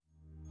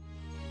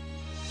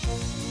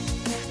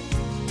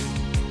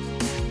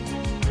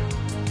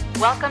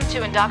Welcome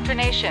to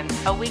Indoctrination,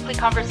 a weekly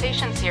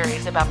conversation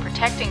series about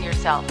protecting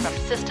yourself from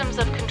systems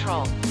of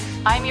control.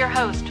 I'm your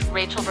host,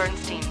 Rachel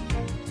Bernstein.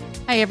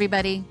 Hi,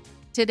 everybody.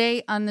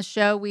 Today on the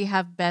show, we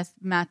have Beth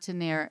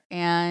Matenaer,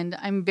 and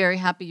I'm very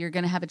happy you're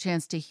going to have a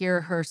chance to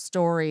hear her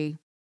story.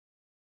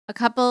 A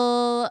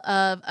couple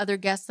of other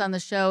guests on the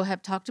show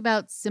have talked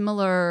about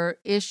similar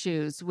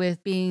issues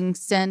with being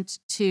sent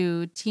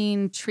to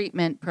teen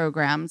treatment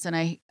programs. And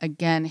I,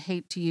 again,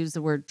 hate to use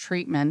the word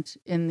treatment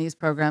in these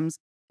programs.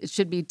 It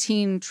should be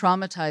teen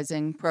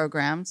traumatizing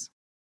programs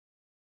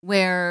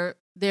where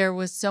there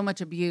was so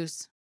much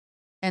abuse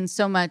and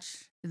so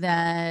much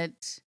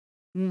that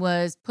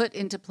was put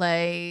into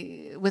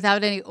play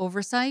without any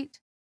oversight,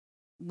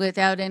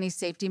 without any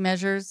safety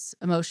measures,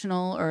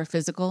 emotional or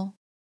physical.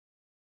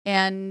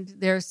 And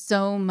there's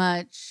so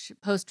much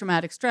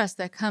post-traumatic stress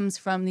that comes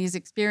from these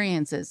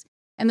experiences.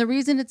 And the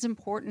reason it's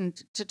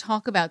important to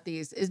talk about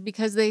these is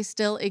because they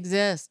still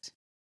exist.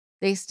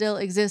 They still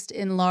exist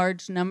in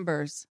large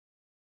numbers.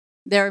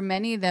 There are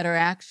many that are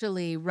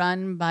actually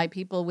run by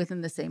people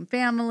within the same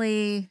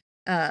family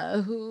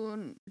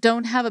who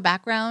don't have a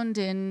background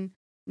in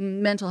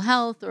mental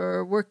health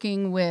or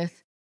working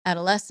with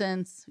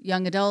adolescents,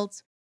 young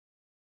adults,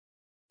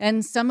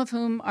 and some of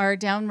whom are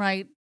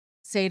downright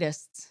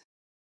sadists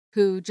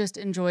who just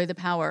enjoy the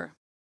power.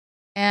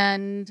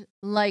 And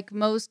like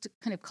most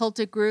kind of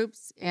cultic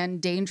groups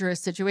and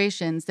dangerous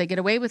situations, they get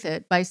away with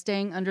it by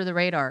staying under the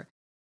radar.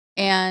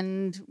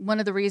 And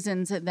one of the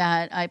reasons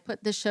that I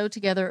put this show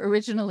together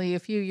originally a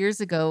few years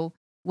ago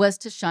was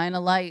to shine a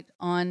light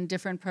on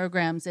different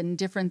programs and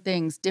different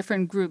things,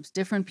 different groups,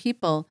 different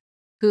people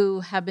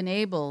who have been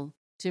able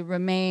to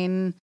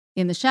remain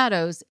in the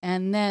shadows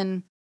and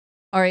then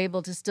are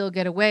able to still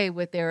get away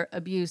with their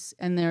abuse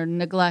and their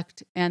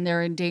neglect and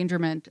their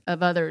endangerment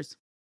of others.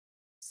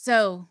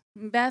 So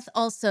Beth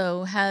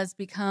also has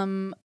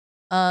become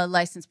a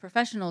licensed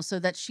professional so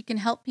that she can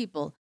help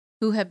people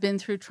who have been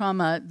through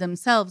trauma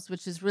themselves,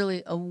 which is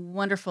really a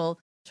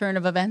wonderful turn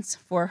of events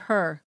for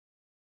her.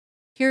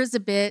 Here's a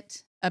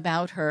bit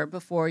about her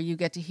before you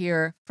get to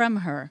hear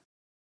from her.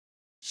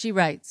 She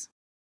writes,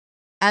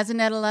 "As an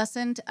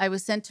adolescent, I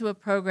was sent to a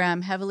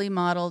program heavily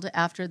modeled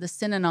after the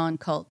Synanon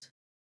cult.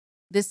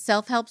 This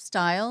self-help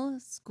style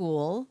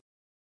school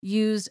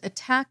used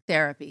attack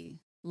therapy,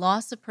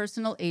 loss of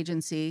personal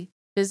agency,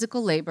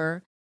 physical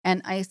labor,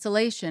 and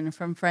isolation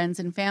from friends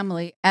and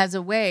family as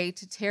a way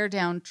to tear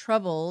down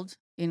troubled,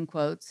 in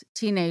quotes,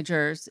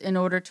 teenagers in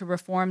order to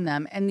reform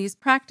them. And these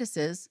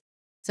practices,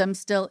 some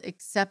still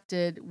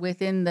accepted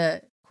within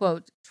the,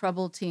 quote,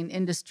 troubled teen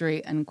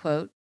industry,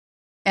 unquote,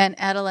 and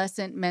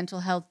adolescent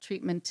mental health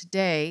treatment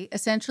today,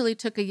 essentially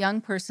took a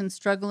young person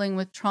struggling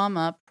with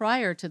trauma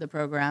prior to the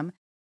program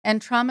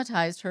and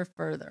traumatized her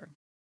further.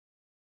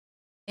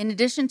 In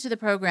addition to the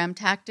program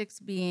tactics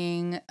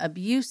being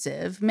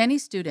abusive, many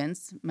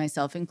students,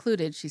 myself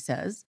included, she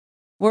says,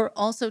 were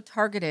also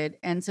targeted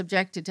and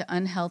subjected to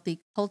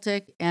unhealthy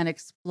cultic and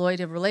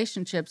exploitive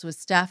relationships with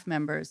staff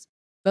members,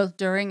 both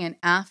during and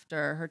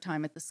after her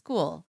time at the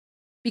school.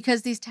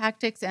 Because these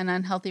tactics and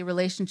unhealthy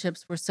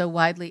relationships were so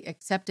widely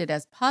accepted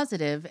as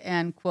positive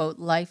and, quote,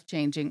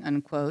 life-changing,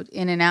 unquote,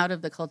 in and out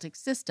of the cultic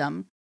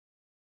system,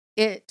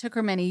 it took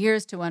her many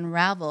years to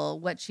unravel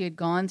what she had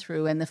gone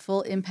through and the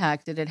full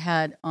impact it had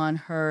had on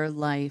her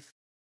life.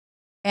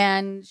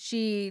 And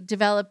she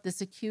developed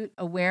this acute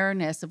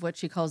awareness of what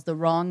she calls the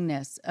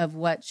wrongness of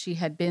what she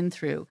had been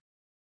through.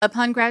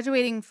 Upon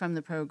graduating from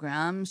the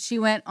program, she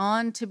went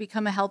on to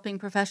become a helping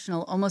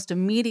professional almost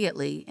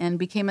immediately and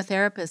became a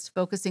therapist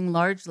focusing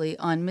largely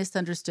on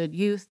misunderstood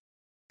youth,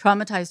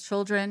 traumatized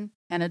children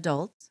and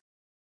adults,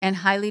 and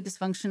highly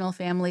dysfunctional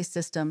family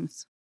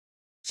systems.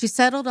 She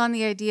settled on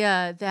the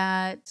idea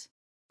that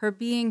her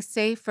being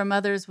safe from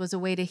others was a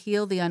way to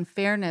heal the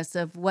unfairness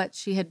of what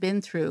she had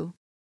been through.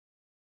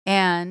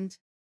 And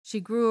she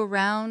grew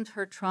around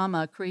her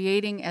trauma,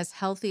 creating as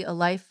healthy a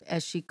life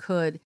as she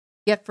could.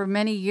 Yet for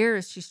many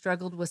years, she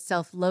struggled with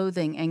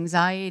self-loathing,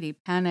 anxiety,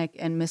 panic,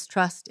 and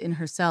mistrust in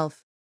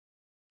herself.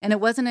 And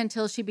it wasn't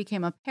until she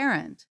became a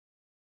parent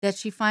that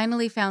she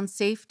finally found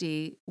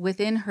safety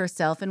within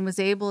herself and was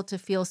able to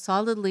feel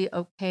solidly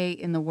okay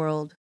in the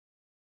world.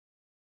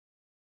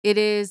 It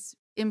is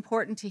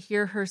important to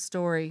hear her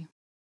story.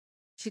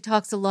 She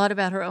talks a lot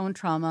about her own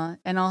trauma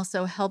and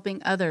also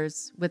helping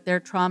others with their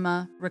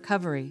trauma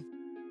recovery.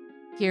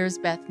 Here's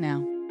Beth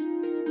now.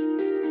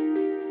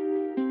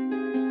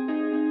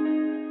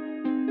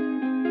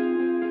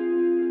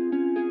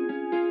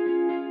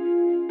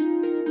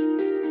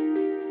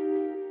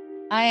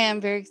 I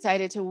am very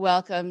excited to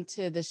welcome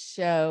to the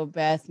show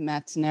Beth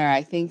Matenaer.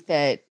 I think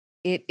that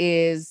it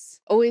is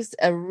always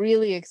a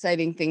really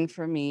exciting thing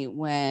for me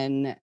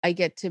when I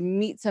get to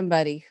meet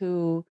somebody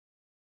who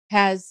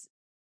has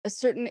a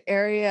certain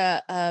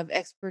area of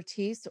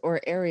expertise or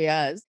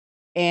areas,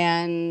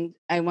 and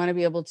I want to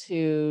be able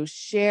to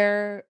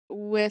share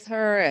with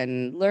her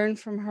and learn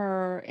from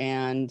her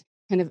and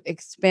kind of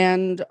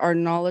expand our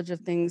knowledge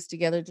of things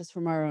together just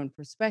from our own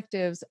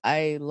perspectives.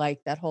 I like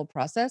that whole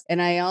process.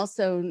 And I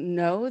also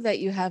know that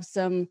you have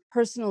some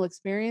personal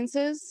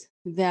experiences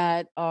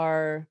that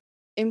are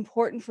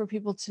important for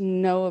people to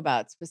know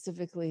about,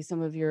 specifically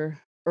some of your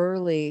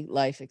early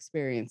life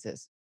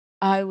experiences.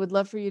 I would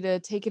love for you to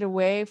take it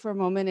away for a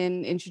moment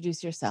and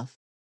introduce yourself.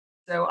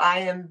 So I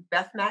am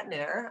Beth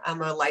Matnair.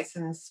 I'm a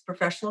licensed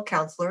professional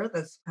counselor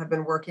that's have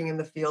been working in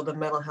the field of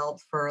mental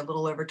health for a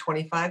little over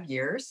 25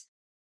 years.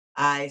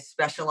 I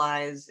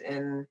specialize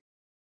in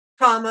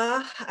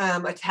trauma,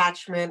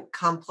 attachment,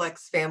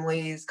 complex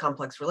families,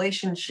 complex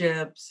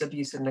relationships,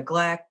 abuse and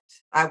neglect.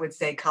 I would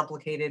say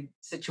complicated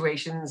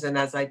situations. And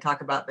as I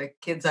talk about the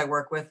kids I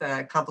work with,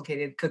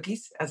 complicated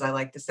cookies, as I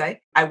like to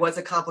say. I was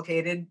a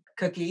complicated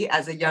cookie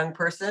as a young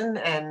person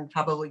and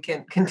probably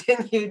can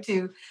continue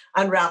to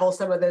unravel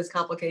some of those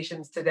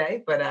complications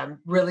today, but I'm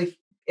really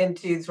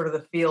into sort of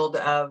the field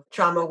of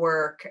trauma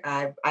work.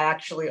 I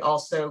actually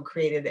also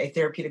created a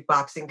therapeutic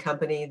boxing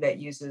company that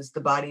uses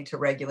the body to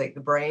regulate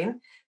the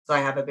brain. So I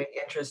have a big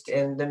interest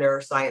in the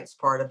neuroscience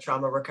part of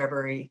trauma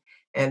recovery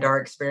and our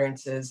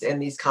experiences in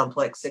these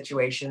complex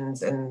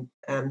situations and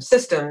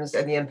systems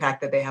and the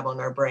impact that they have on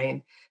our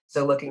brain.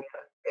 So looking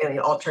at any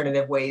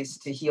alternative ways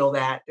to heal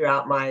that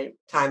throughout my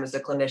time as a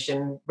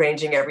clinician,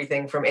 ranging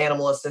everything from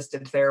animal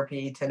assisted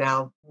therapy to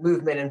now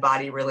movement and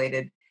body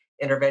related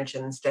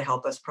interventions to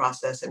help us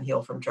process and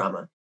heal from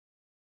trauma.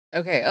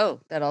 Okay. Oh,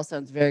 that all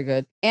sounds very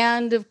good.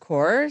 And of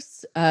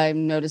course,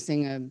 I'm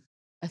noticing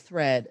a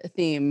thread, a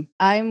theme.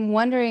 I'm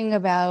wondering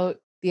about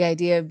the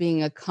idea of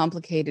being a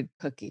complicated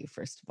cookie,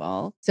 first of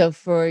all. So,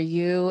 for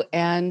you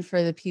and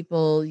for the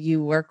people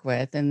you work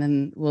with, and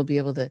then we'll be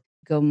able to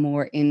go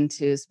more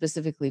into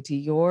specifically to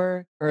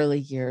your early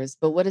years.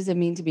 But what does it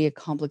mean to be a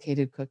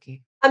complicated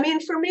cookie? I mean,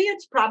 for me,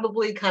 it's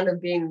probably kind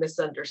of being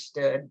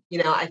misunderstood.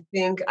 I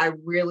think I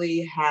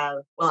really have,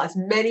 well, as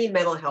many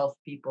mental health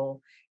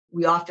people,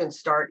 we often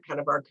start kind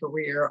of our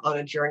career on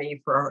a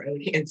journey for our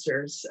own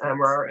answers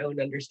or our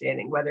own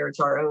understanding, whether it's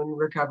our own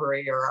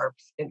recovery or our,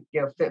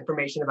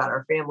 information about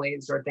our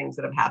families or things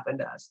that have happened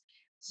to us.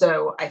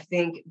 So I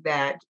think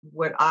that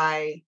what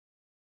I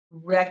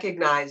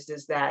recognized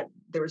is that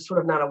there was sort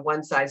of not a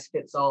one size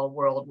fits all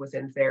world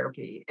within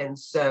therapy. And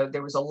so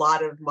there was a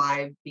lot of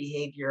my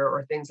behavior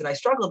or things that I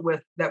struggled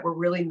with that were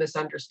really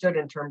misunderstood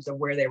in terms of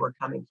where they were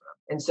coming from.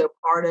 And so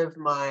part of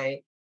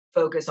my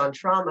focus on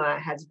trauma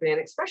has been,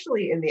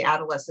 especially in the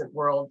adolescent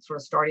world, sort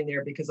of starting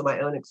there because of my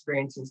own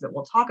experiences that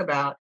we'll talk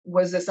about,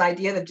 was this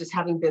idea of just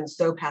having been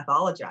so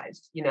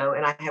pathologized,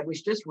 and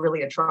was just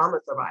really a trauma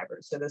survivor.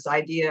 So this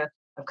idea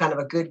of kind of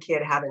a good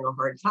kid having a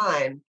hard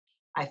time,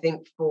 I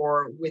think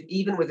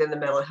even within the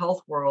mental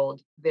health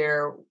world,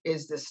 there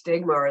is this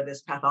stigma or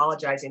this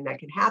pathologizing that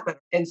can happen.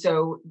 And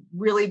so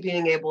really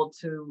being able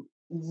to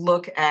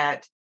look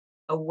at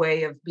a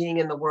way of being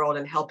in the world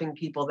and helping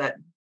people that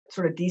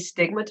sort of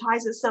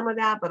destigmatizes some of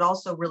that, but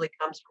also really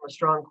comes from a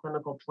strong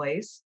clinical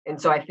place. And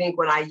so I think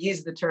when I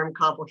use the term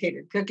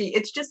complicated cookie,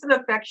 it's just an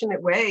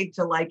affectionate way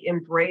to like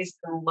embrace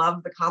and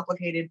love the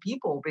complicated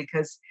people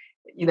because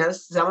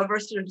some of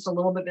us are just a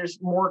little bit, there's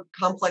more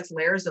complex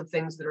layers of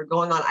things that are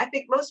going on. I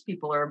think most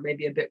people are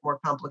maybe a bit more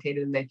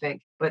complicated than they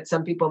think, but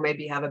some people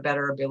maybe have a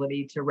better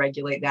ability to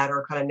regulate that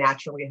or kind of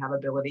naturally have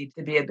ability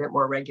to be a bit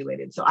more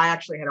regulated. So I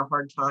actually had a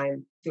hard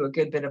time through a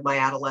good bit of my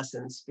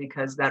adolescence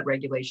because that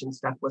regulation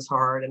stuff was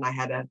hard and I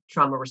had a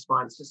trauma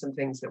response to some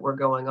things that were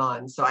going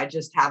on. So I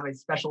just have a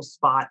special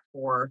spot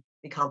for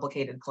the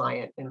complicated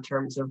client in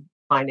terms of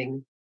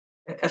finding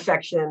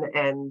affection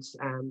and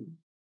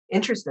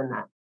interest in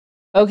that.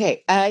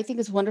 Okay, I think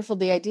it's wonderful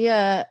the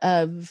idea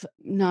of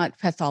not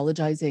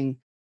pathologizing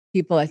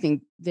people. I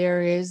think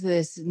there is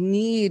this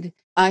need,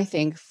 I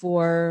think,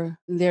 for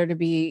there to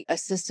be a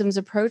systems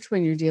approach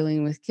when you're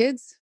dealing with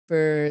kids,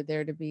 for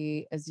there to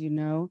be, as you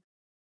know,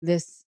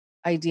 this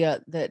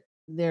idea that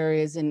there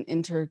is an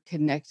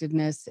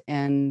interconnectedness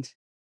and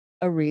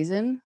a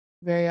reason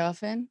very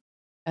often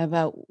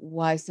about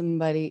why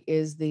somebody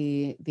is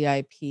the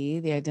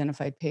IP, the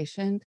identified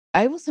patient.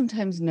 I will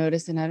sometimes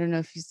notice, and I don't know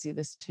if you see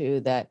this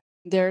too, that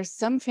there are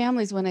some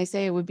families when I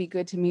say it would be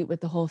good to meet with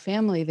the whole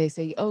family, they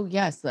say, "Oh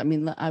yes, I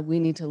mean we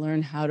need to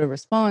learn how to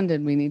respond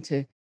and we need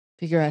to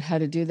figure out how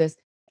to do this."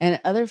 And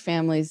other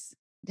families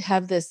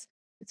have this.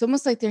 It's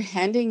almost like they're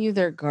handing you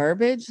their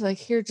garbage, like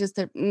here,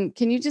 can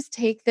you just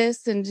take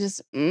this and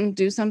just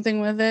do something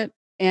with it?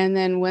 And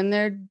then when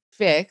they're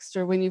fixed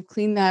or when you've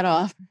cleaned that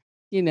off,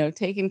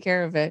 taken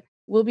care of it,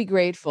 we'll be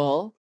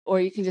grateful,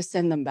 or you can just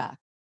send them back.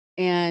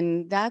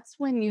 And that's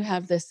when you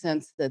have this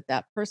sense that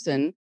that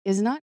person is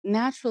not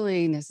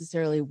naturally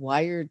necessarily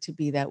wired to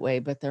be that way,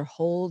 but they're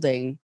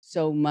holding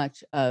so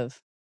much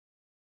of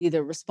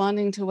either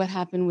responding to what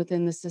happened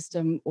within the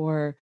system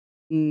or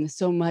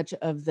so much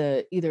of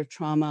the either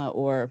trauma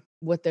or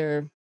what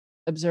they're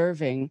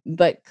observing.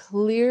 But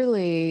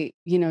clearly,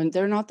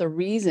 they're not the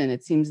reason.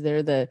 It seems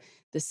they're the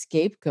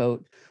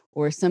scapegoat,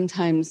 or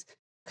sometimes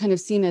kind of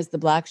seen as the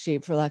black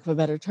sheep, for lack of a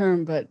better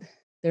term, but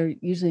they're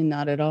usually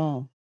not at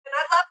all. And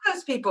I love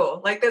those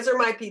people. Like those are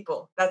my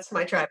people. That's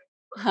my tribe.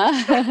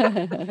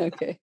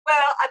 Okay.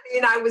 Well, I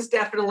mean, I was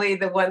definitely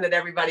the one that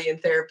everybody in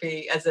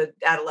therapy as an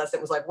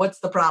adolescent was like, what's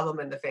the problem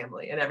in the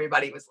family? And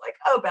everybody was like,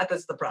 oh, Beth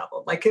is the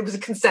problem. Like it was a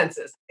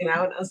consensus, and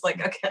I was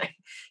like, okay.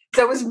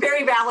 So it was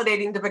very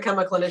validating to become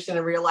a clinician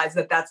and realize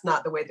that that's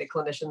not the way that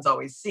clinicians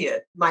always see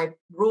it. My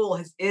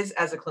rule is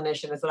as a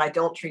clinician is that I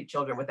don't treat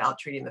children without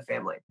treating the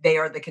family. They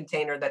are the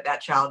container that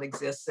that child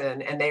exists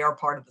in, and they are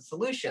part of the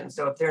solution.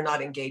 So if they're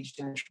not engaged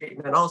in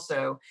treatment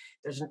also,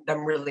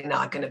 I'm really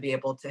not going to be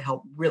able to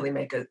help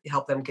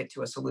them get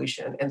to a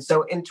solution. And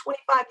so in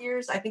 25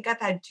 years, I think I've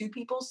had two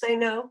people say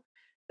no,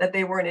 that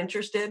they weren't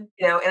interested,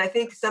 and I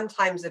think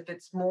sometimes if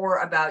it's more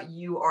about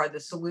you are the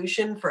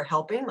solution for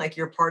helping, like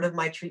you're part of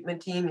my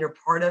treatment team, you're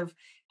part of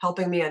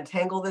helping me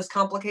untangle this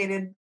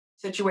complicated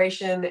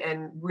situation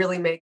and really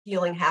make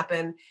healing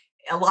happen.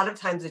 A lot of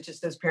times it's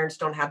just those parents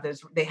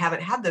they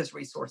haven't had those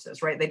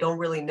resources, right? They don't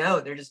really know.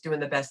 They're just doing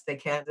the best they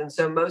can. And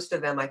so most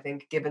of them, I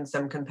think, given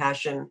some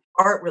compassion,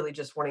 aren't really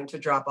just wanting to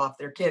drop off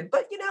their kid.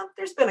 But,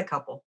 there's been a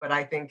couple, but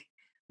I think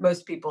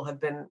most people have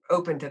been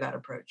open to that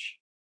approach.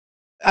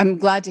 I'm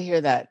glad to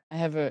hear that. I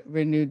have a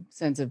renewed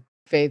sense of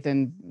faith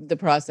in the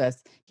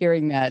process,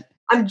 hearing that.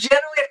 I'm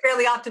generally a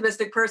fairly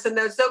optimistic person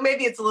though, so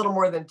maybe it's a little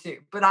more than two,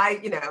 but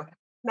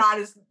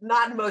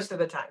not most of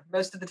the time.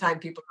 Most of the time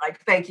people are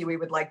like, thank you, we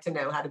would like to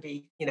know how to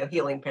be,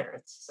 healing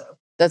parents. So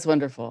That's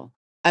wonderful.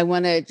 I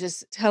wanna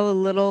just tell a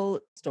little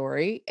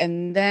story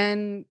and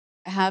then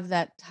have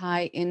that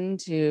tie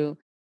into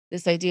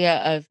this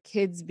idea of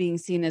kids being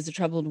seen as the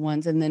troubled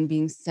ones and then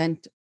being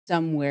sent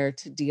somewhere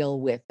to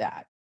deal with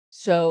that.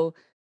 So,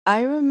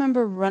 I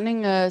remember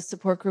running a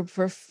support group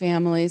for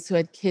families who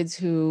had kids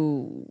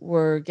who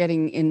were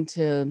getting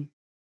into,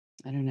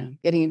 I don't know,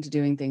 getting into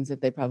doing things that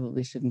they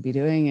probably shouldn't be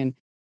doing, and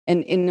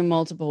in a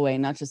multiple way,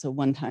 not just a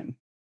one-time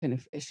kind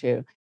of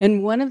issue.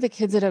 And one of the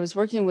kids that I was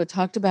working with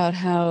talked about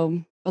how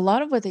a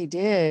lot of what they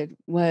did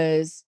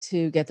was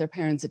to get their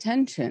parents'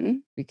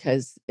 attention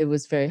because it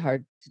was very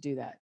hard to do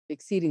that,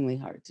 exceedingly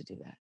hard to do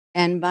that.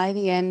 And by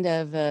the end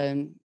of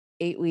an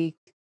 8-week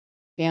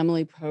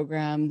family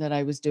program that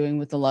I was doing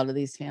with a lot of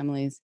these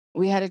families,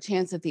 we had a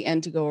chance at the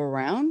end to go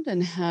around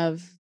and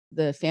have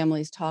the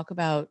families talk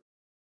about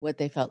what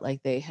they felt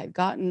like they had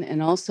gotten,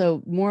 and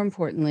also, more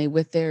importantly,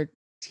 with their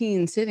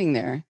teen sitting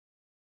there,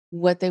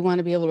 what they want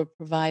to be able to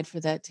provide for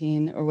that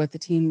teen, or what the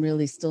teen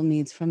really still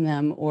needs from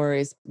them or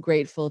is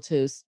grateful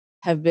to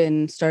have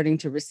been starting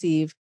to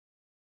receive.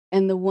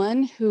 And the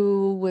one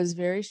who was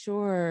very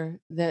sure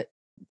that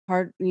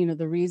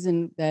the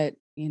reason that,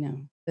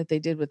 that they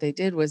did what they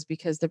did was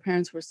because their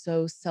parents were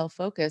so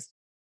self-focused.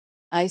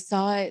 I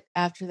saw it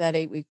after that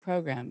 8-week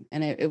program,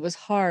 and it was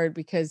hard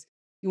because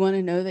you want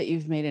to know that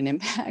you've made an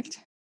impact.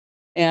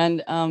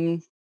 And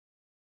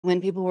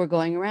when people were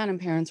going around and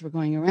parents were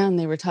going around,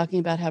 they were talking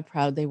about how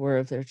proud they were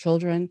of their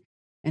children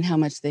and how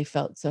much they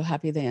felt so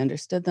happy they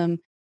understood them.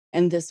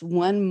 And this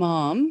one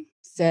mom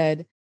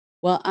said,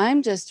 well,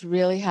 I'm just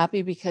really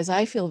happy because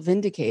I feel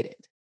vindicated,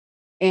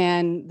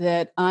 and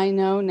that I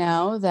know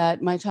now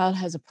that my child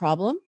has a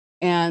problem.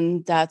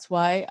 And that's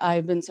why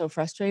I've been so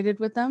frustrated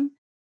with them.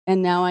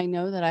 And now I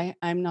know that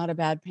I'm not a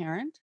bad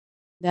parent,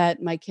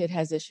 that my kid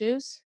has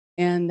issues,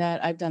 and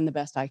that I've done the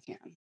best I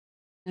can.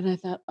 And I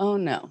thought, oh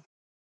no,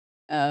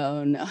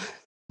 oh, no.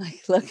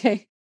 Like,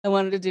 okay, I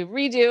wanted to do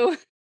redo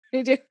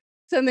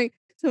something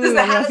this is something the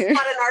went How wrong to here.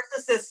 Spot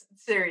a Narcissist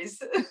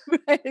series.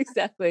 Right,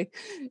 exactly.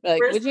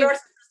 Like, Where's would the you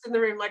narcissist in the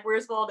room? Like,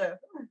 where's Waldo?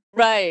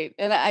 right,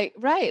 and I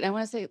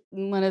wanna say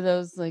one of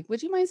those, like,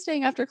 "Would you mind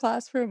staying after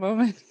class for a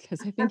moment?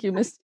 Because I think you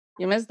missed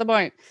the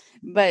point."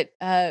 But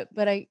I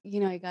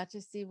got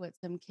to see what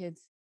some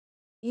kids,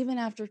 even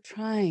after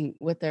trying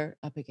what they're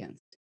up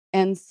against.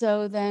 And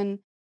so then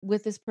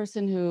with this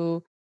person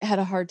who had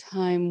a hard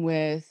time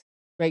with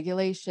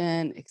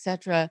regulation,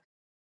 etc.,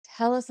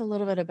 tell us a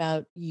little bit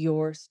about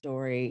your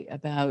story,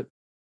 about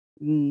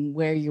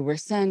where you were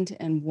sent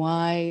and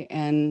why,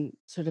 and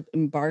sort of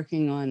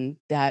embarking on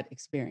that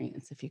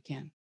experience, if you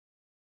can.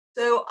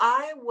 So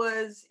I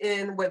was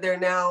in what they're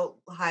now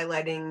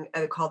highlighting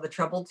called the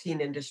troubled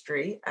teen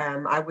industry.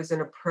 I was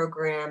in a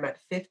program at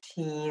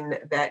 15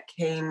 that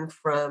came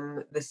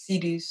from the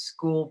CEDU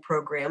school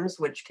programs,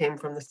 which came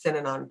from the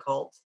Synanon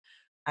cult.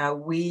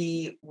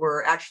 We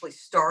were actually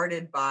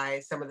started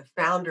by some of the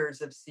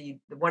founders of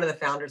one of the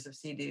founders of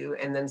CEDU,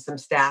 and then some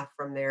staff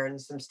from there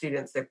and some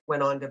students that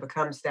went on to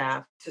become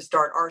staff to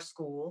start our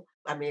school.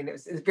 I mean, it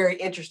was a very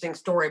interesting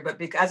story,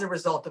 but as a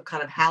result of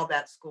kind of how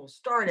that school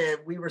started,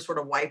 we were sort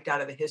of wiped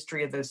out of the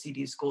history of those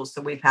CEDU schools.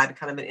 So we've had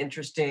kind of an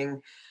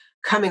interesting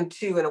coming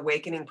to an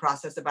awakening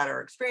process about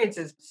our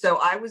experiences. So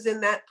I was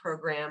in that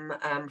program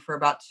for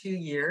about 2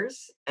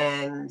 years,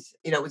 and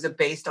it was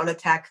based on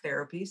attack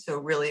therapy. So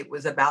really, it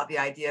was about the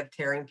idea of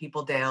tearing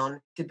people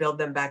down to build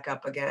them back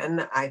up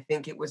again. I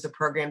think it was a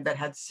program that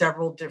had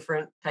several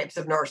different types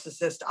of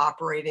narcissists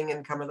operating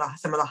in some of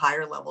the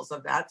higher levels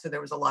of that. So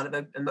there was a lot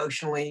of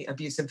emotionally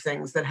abusive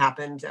things that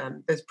happened.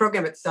 This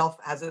program itself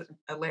has a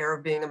layer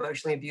of being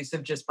emotionally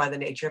abusive just by the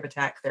nature of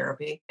attack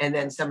therapy, and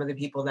then some of the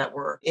people that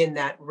were in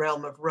that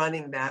realm of running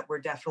running that were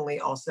definitely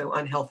also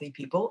unhealthy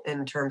people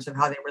in terms of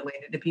how they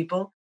related to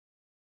people.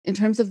 In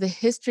terms of the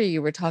history,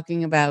 you were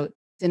talking about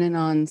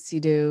Synanon,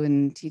 CEDU,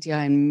 and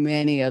TTI, and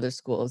many other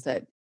schools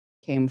that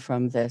came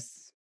from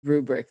this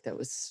rubric that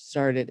was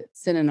started at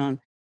Synanon.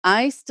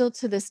 I still,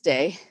 to this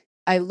day,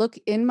 I look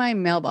in my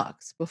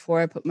mailbox before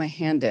I put my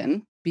hand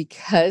in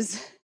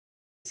because,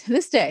 to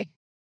this day,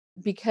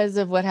 because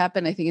of what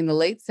happened, I think in the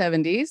late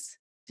 70s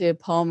to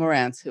Paul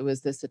Morantz, who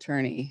was this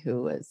attorney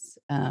who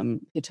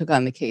took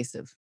on the case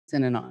of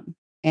Synanon.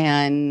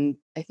 And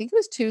I think it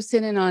was 2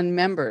 Synanon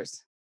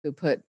members who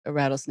put a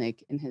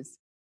rattlesnake in his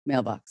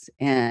mailbox.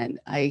 And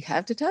I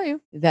have to tell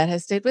you, that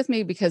has stayed with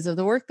me because of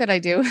the work that I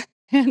do.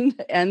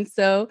 And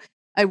so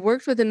I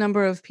worked with a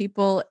number of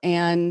people,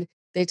 and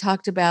they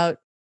talked about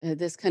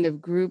this kind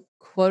of group,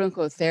 quote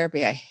unquote,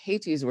 therapy. I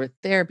hate to use the word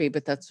therapy,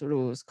 but that's what it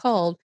was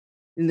called,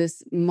 in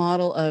this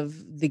model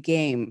of the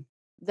game.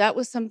 That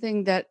was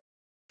something that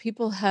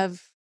people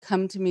have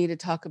come to me to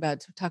talk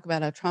about how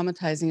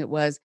traumatizing it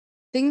was.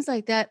 Things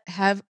like that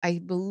have,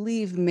 I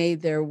believe,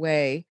 made their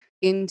way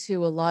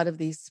into a lot of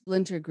these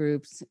splinter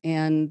groups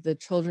and the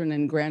children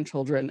and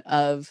grandchildren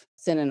of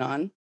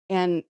Synanon.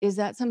 And is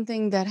that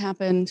something that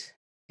happened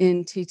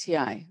in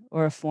TTI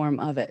or a form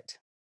of it?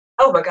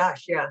 Oh my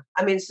gosh, yeah.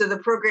 I mean, so the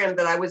program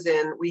that I was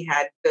in, we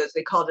had those,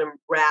 they called them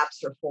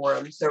RAPs or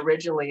forums. So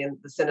originally in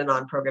the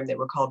Synanon program, they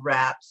were called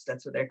RAPs.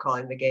 That's what they're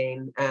calling the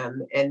game.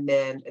 And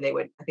then they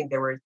went, I think they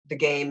were the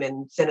game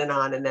and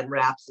Synanon and then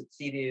RAPs at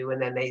CEDU.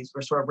 And then they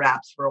were sort of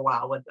RAPs for a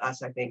while with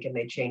us, I think, and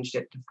they changed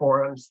it to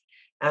forums.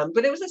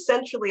 But it was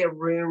essentially a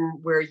room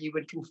where you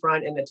would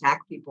confront and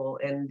attack people,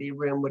 and the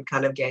room would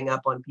kind of gang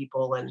up on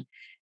people. And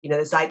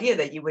this idea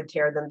that you would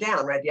tear them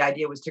down, right? The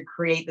idea was to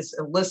create this,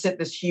 elicit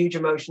this huge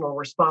emotional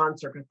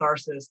response or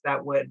catharsis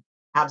that would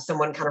have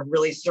someone kind of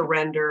really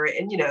surrender.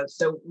 And,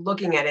 so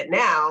looking at it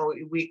now,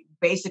 we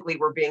basically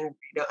were being,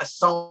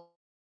 assaulted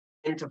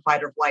into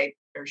fight or flight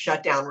or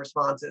shutdown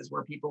responses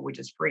where people would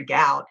just freak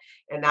out.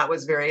 And that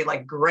was very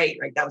like great,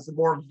 right? That was the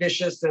more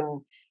vicious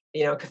and,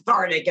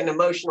 cathartic and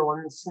emotional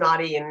and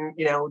snotty and,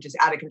 just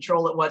out of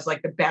control it was,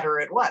 like the better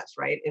it was,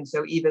 right? And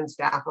so even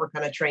staff were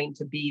kind of trained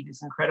to be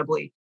these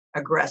incredibly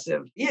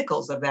aggressive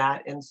vehicles of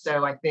that. And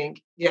so I think,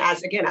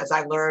 as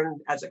I learned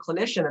as a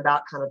clinician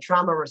about kind of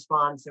trauma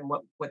response and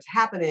what's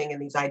happening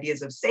and these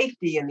ideas of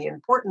safety and the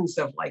importance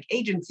of like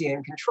agency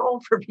and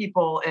control for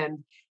people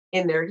and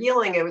in their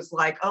healing, it was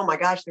like, oh my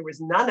gosh, there was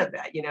none of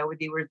that. And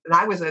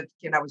I was a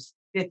kid, I was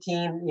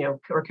 15,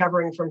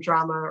 recovering from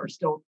trauma or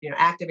still,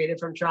 activated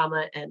from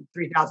trauma and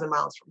 3,000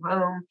 miles from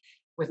home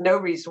with no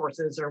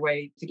resources or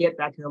way to get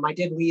back home. I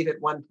did leave at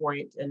one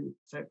point, and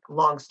it's a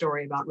long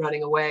story about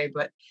running away,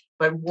 but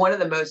one of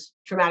the most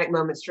traumatic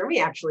moments for me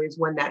actually is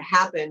when that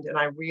happened and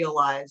I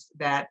realized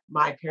that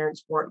my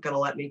parents weren't going to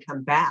let me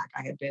come back.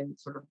 I had been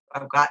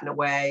I've gotten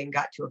away and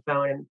got to a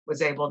phone and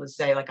was able to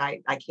say, like,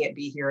 I can't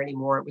be here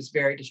anymore. It was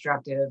very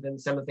destructive. And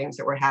some of the things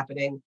that were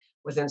happening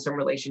within some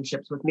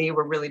relationships with me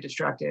were really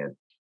destructive.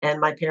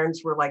 And my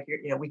parents were like,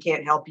 we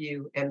can't help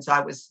you. And so I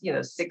was,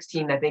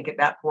 16, I think at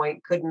that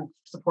point, couldn't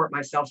support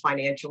myself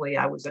financially.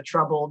 I was a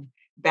troubled,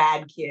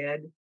 bad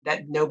kid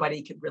that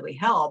nobody could really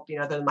help,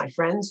 other than my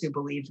friends who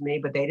believed me,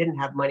 but they didn't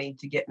have money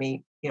to get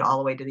me, all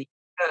the way to the East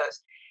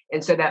Coast.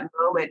 And so that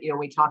moment,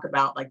 we talk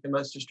about like the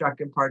most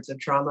destructive parts of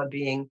trauma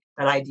being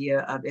that idea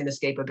of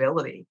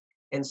inescapability.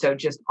 And so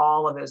just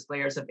all of those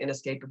layers of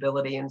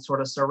inescapability and sort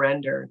of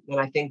surrender. And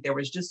I think there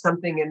was just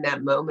something in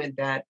that moment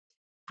that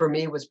for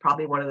me was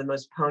probably one of the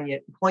most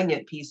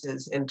poignant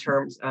pieces in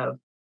terms of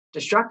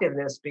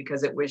destructiveness,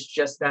 because it was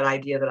just that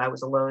idea that I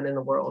was alone in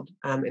the world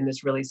in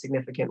this really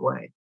significant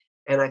way.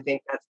 And I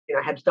think that's,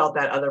 I had felt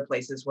that other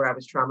places where I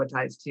was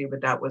traumatized too,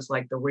 but that was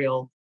like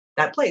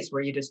that place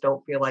where you just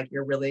don't feel like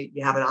you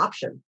have an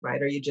option,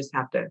 right? Or you just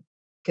have to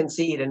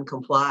concede and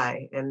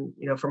comply. And,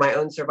 for my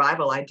own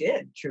survival, I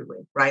did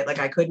truly, right? Like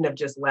I couldn't have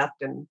just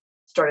left and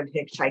started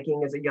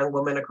hitchhiking as a young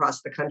woman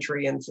across the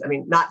country. And I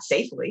mean, not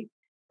safely,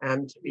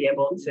 to be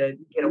able to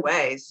get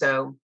away.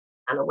 So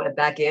I went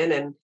back in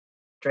and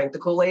drank the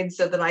Kool-Aid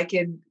so that I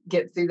could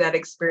get through that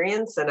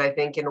experience. And I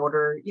think in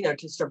order,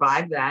 to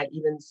survive that,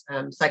 even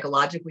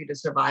psychologically to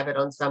survive it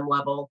on some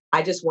level,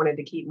 I just wanted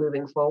to keep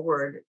moving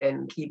forward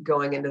and keep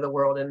going into the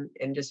world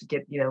and just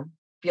get,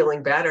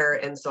 feeling better.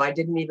 And so I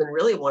didn't even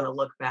really want to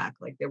look back.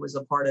 Like there was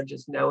a part of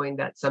just knowing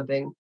that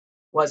something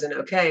wasn't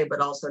okay, but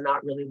also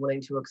not really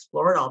wanting to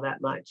explore it all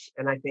that much.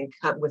 And I think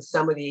with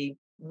some of the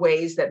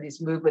ways that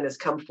this movement has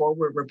come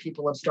forward where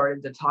people have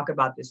started to talk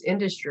about this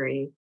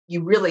industry,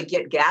 you really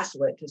get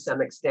gaslit to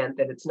some extent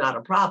that it's not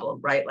a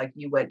problem, right? Like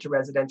you went to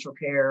residential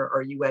care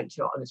or you went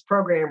to this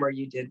program or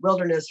you did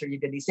wilderness or you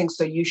did these things.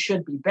 So you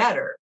should be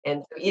better.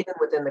 And so even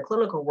within the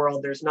clinical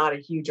world, there's not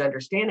a huge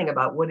understanding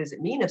about what does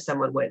it mean if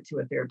someone went to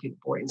a therapeutic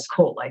boarding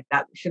school. Like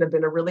that should have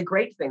been a really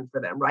great thing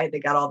for them, right? They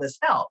got all this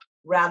help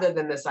rather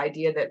than this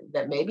idea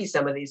that maybe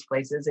some of these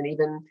places and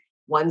even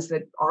ones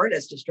that aren't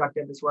as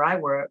destructive as where I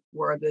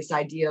were this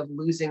idea of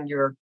losing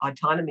your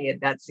autonomy at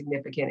that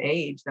significant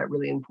age, that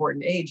really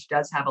important age,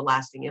 does have a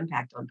lasting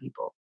impact on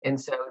people. And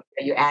so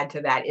you add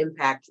to that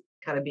impact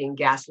kind of being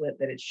gaslit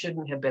that it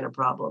shouldn't have been a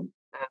problem,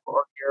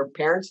 or your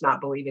parents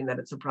not believing that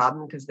it's a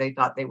problem because they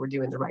thought they were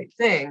doing the right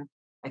thing,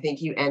 I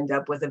think you end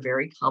up with a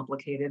very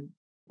complicated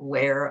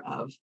layer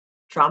of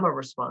trauma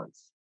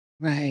response.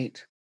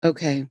 Right.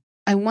 Okay.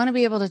 I want to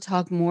be able to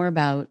talk more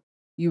about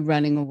you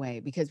running away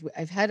because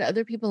I've had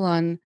other people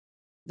on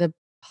the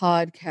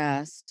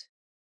podcast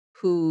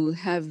who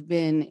have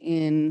been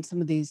in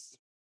some of these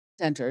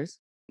centers,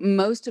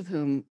 most of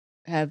whom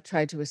have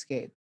tried to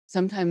escape,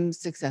 sometimes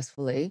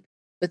successfully,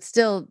 but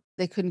still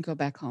they couldn't go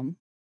back home,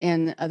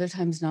 and other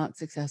times not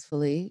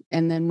successfully.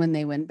 And then when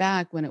they went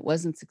back, when it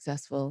wasn't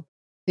successful,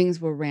 things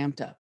were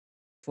ramped up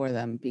for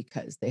them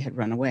because they had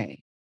run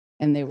away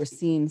and they were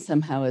seen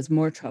somehow as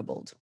more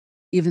troubled,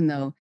 even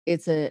though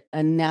it's a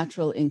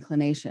natural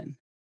inclination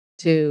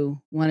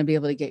to want to be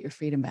able to get your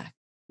freedom back.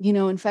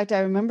 In fact, I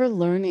remember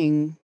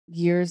learning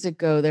years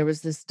ago there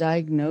was this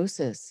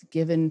diagnosis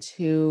given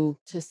to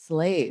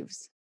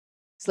slaves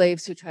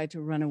who tried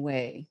to run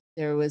away.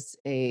 There was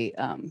I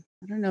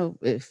don't know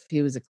if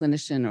he was a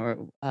clinician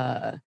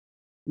or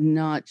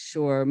not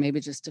sure, maybe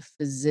just a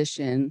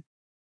physician,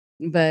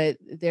 but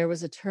there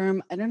was a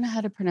term, I don't know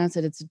how to pronounce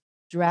it. It's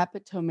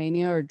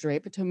drapetomania or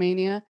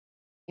drapetomania,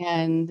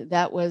 and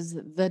that was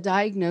the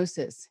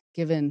diagnosis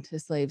given to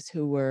slaves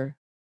who were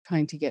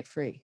trying to get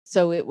free.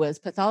 So it was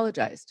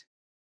pathologized.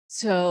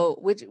 So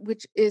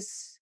which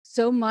is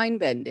so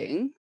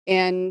mind-bending.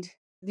 And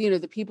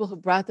the people who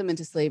brought them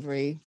into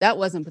slavery, that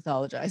wasn't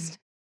pathologized.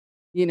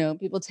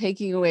 People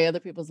taking away other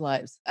people's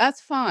lives. That's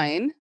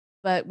fine.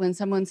 But when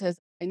someone says,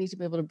 I need to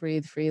be able to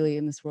breathe freely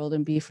in this world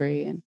and be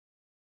free, and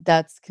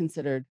that's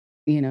considered,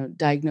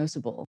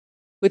 diagnosable,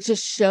 which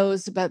just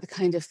shows about the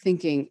kind of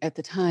thinking at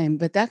the time.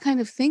 But that kind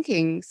of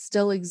thinking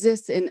still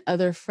exists in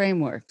other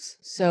frameworks.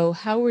 So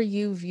how were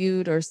you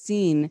viewed or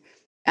seen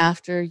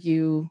after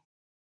you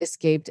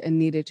escaped and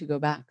needed to go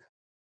back?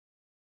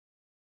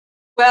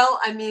 Well,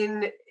 I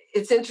mean,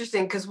 it's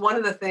interesting because one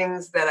of the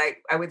things that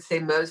I would say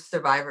most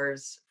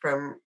survivors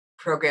from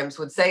programs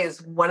would say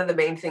is one of the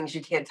main things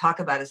you can't talk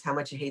about is how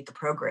much you hate the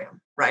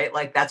program, right?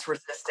 Like that's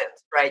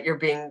resistance, right? You're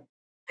being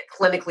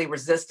clinically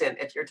resistant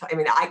if I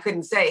mean, I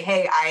couldn't say,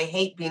 hey, I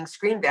hate being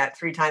screamed at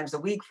 3 times a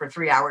week for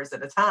 3 hours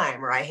at a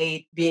time, or I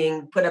hate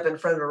being put up in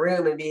front of a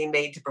room and being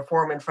made to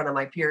perform in front of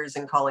my peers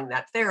and calling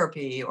that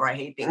therapy, or I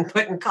hate being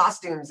put in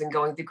costumes and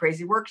going through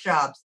crazy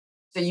workshops.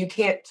 So you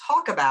can't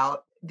talk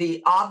about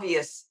the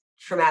obvious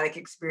traumatic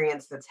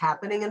experience that's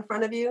happening in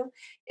front of you.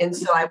 And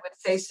so I would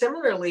say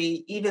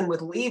similarly, even with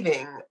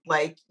leaving,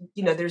 like,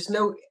 there's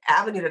no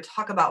avenue to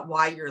talk about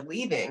why you're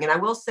leaving. And I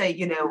will say,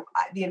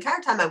 the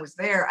entire time I was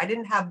there, I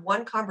didn't have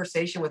one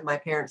conversation with my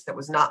parents that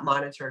was not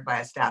monitored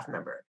by a staff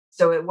member.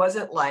 So it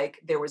wasn't like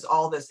there was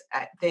all this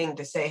thing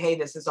to say, hey,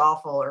 this is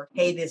awful, or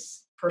hey,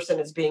 this person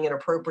is being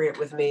inappropriate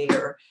with me,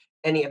 or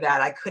any of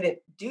that. I couldn't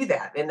do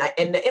that. And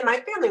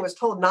my family was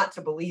told not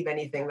to believe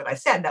anything that I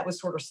said. That was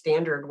sort of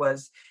standard,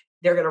 was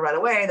they're going to run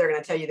away. They're going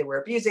to tell you that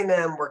we're abusing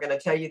them. We're going to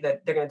tell you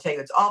that they're going to tell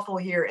you it's awful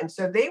here. And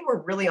so they were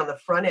really on the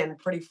front end,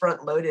 pretty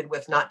front loaded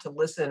with not to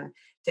listen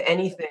to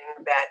anything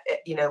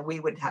that, we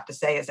would have to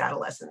say as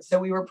adolescents. So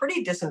we were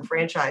pretty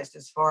disenfranchised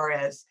as far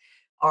as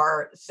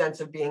our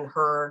sense of being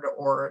heard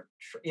or,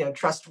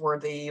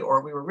 trustworthy,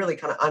 or we were really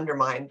kind of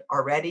undermined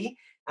already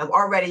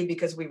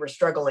because we were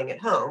struggling at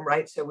home,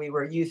 right? So we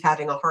were youth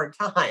having a hard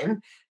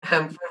time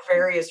for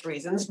various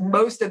reasons,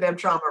 most of them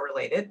trauma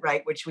related,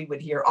 right? Which we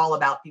would hear all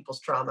about people's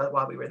trauma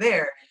while we were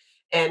there.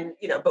 And,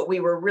 but we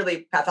were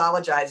really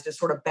pathologized as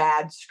sort of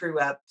bad, screw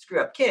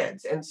up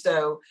kids. And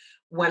so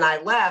when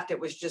I left, it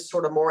was just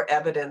sort of more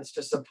evidence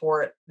to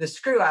support the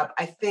screw up.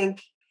 I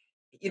think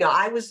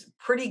I was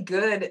pretty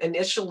good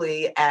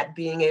initially at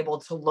being able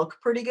to look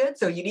pretty good.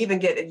 So you'd even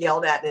get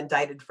yelled at and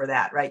indicted for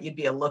that, right? You'd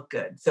be a look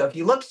good. So if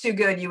you looked too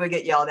good, you would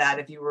get yelled at.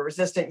 If you were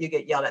resistant, you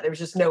get yelled at. There was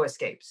just no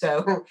escape.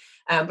 So,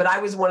 but I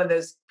was one of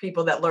those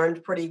people that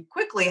learned pretty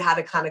quickly how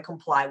to kind of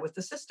comply with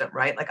the system,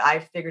 right? Like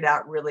I figured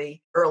out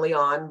really early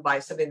on by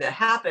something that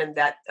happened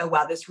that, oh,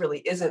 wow, this really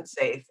isn't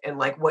safe. And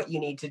like what you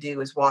need to do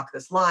is walk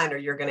this line or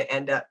you're going to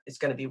end up, it's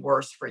going to be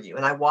worse for you.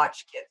 And I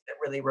watched kids that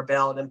really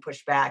rebelled and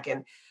pushed back.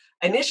 And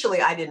initially,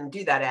 I didn't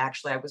do that.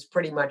 Actually, I was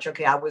pretty much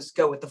okay. I was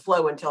go with the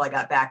flow until I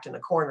got backed in the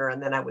corner, and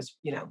then I was,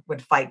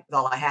 would fight with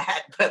all I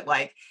had. But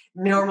like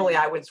normally,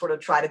 I would sort of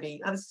try to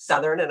be. I was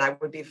Southern, and I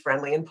would be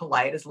friendly and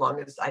polite as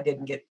long as I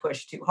didn't get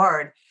pushed too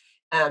hard.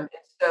 And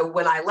so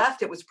when I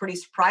left, it was pretty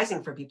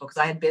surprising for people because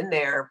I had been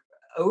there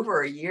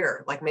over a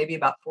year, like maybe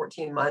about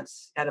 14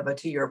 months out of a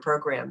 2-year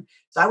program.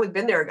 So I was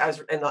been there. I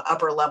was in the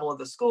upper level of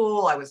the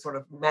school. I was sort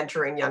of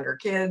mentoring younger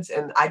kids,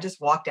 and I just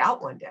walked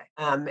out one day.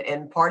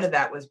 And part of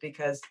that was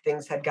because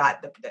things had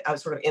I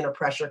was sort of in a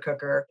pressure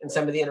cooker, and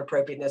some of the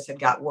inappropriateness had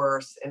got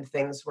worse, and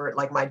things were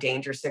like my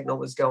danger signal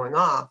was going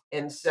off,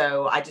 and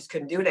so I just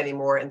couldn't do it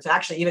anymore. And so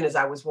actually, even as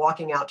I was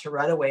walking out to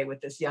run away with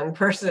this young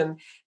person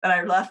that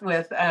I left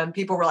with,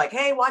 people were like,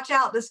 "Hey, watch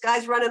out! This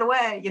guy's running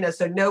away!"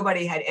 So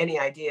nobody had any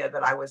idea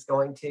that I was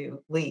going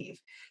to leave.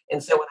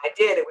 And so when I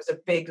did, it was a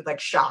big like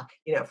shock,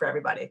 for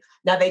everybody.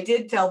 Now they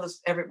did tell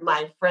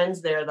my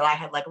friends there that I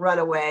had like run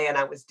away and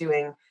I was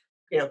doing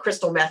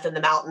crystal meth in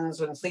the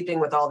mountains and sleeping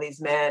with all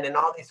these men and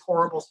all these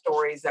horrible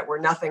stories that were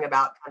nothing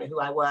about kind of who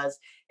I was.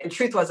 And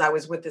truth was, I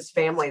was with this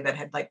family that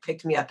had like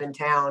picked me up in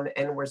town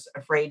and was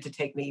afraid to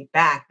take me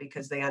back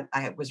because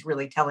I was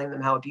really telling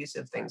them how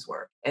abusive things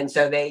were. And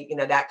so they,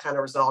 that kind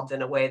of resolved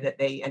in a way that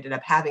they ended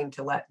up having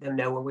to let them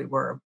know where we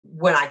were.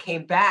 When I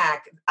came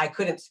back, I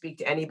couldn't speak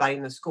to anybody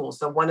in the school.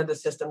 So one of the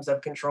systems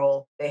of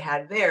control they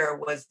had there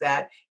was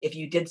that if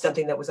you did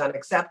something that was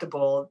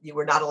unacceptable, you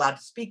were not allowed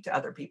to speak to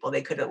other people.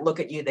 They couldn't look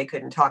at you. They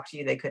couldn't talk to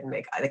you. They couldn't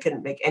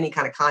make any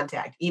kind of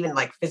contact, even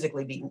like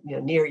physically be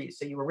near you.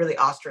 So you were really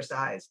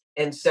ostracized.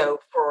 And so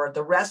for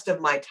the rest of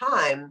my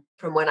time,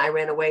 from when I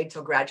ran away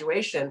till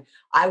graduation,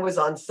 I was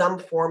on some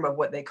form of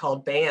what they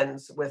called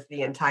bans with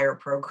the entire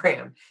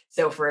program.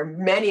 So for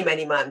many,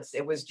 many months,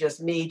 it was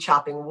just me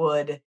chopping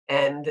wood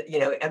and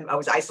I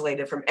was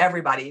isolated from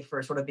everybody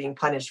for sort of being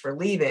punished for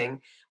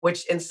leaving,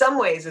 which in some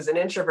ways as an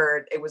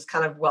introvert, it was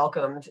kind of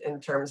welcomed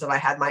in terms of I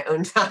had my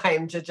own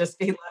time to just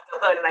be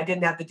left alone and I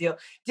didn't have to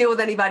deal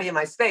with anybody in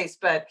my space.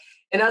 But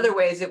in other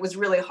ways, it was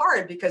really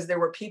hard because there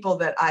were people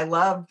that I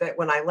loved that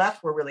when I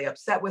left were really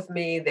upset with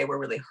me. They were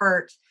really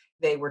hurt.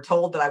 They were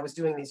told that I was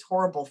doing these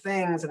horrible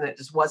things and it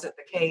just wasn't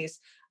the case.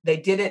 They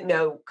didn't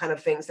know kind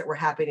of things that were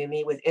happening to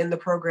me within the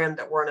program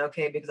that weren't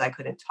okay because I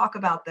couldn't talk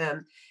about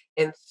them.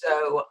 And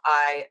so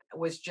I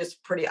was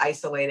just pretty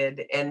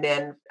isolated. And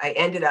then I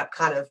ended up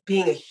kind of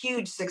being a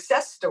huge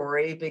success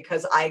story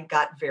because I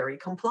got very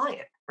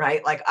compliant,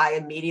 right? Like I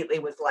immediately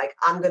was like,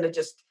 I'm going to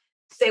just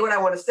say what I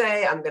want to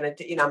say. I'm going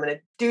to, I'm going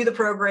to do the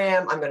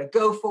program. I'm going to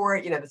go for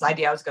it. This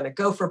idea I was going to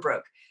go for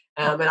broke.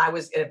 And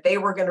if they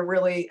were going to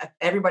really,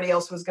 everybody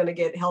else was going to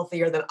get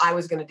healthier, then I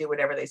was going to do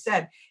whatever they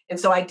said. And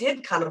so I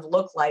did kind of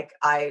look like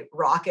I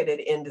rocketed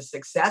into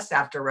success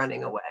after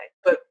running away.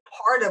 But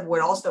part of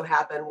what also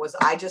happened was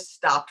I just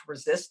stopped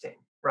resisting,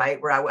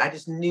 right? Where I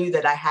just knew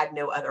that I had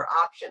no other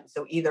option.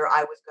 So either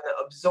I was going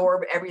to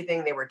absorb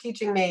everything they were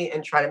teaching me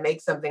and try to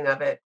make something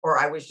of it, or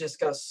I was just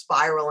going to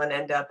spiral and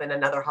end up in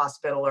another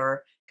hospital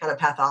or kind of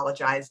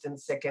pathologized and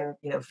sick and,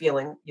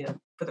 feeling,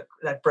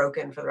 that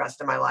broken for the rest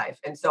of my life.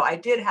 And so I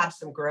did have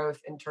some growth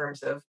in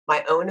terms of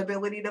my own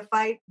ability to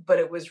fight, but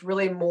it was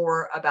really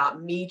more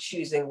about me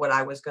choosing what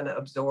I was going to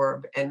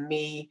absorb and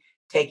me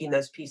taking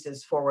those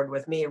pieces forward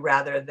with me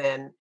rather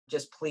than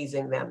just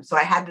pleasing them. So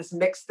I had this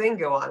mixed thing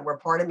go on where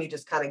part of me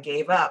just kind of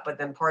gave up, but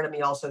then part of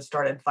me also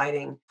started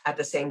fighting at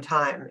the same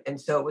time.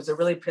 And so it was a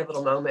really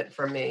pivotal moment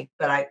for me.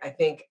 But I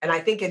think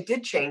it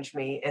did change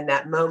me in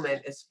that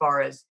moment as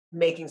far as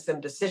making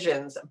some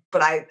decisions,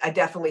 but I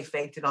definitely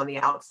faked it on the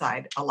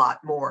outside a lot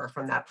more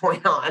from that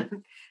point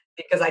on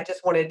because I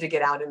just wanted to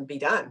get out and be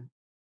done.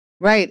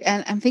 Right.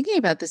 And I'm thinking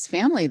about this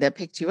family that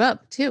picked you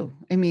up too.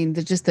 I mean,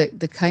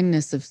 the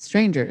kindness of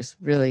strangers,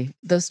 really,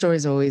 those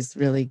stories always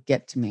really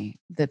get to me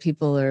that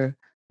people are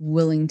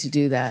willing to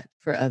do that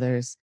for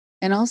others.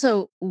 And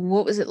also,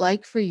 what was it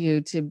like for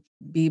you to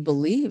be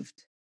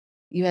believed?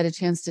 You had a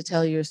chance to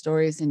tell your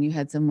stories and you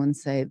had someone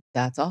say,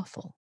 that's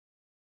awful.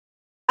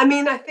 I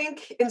mean, I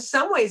think in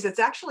some ways it's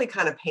actually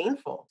kind of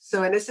painful.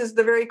 So, and this is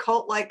the very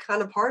cult-like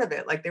kind of part of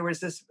it. Like there was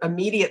this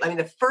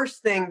the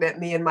first thing that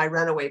me and my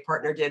runaway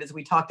partner did is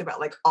we talked about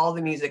like all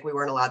the music we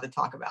weren't allowed to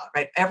talk about,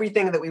 right?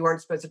 Everything that we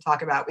weren't supposed to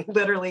talk about. We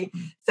literally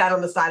sat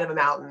on the side of a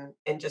mountain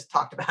and just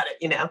talked about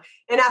it,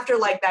 And after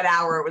like that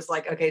hour, it was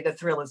like, okay, the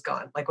thrill is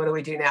gone. Like, what do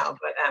we do now?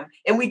 But,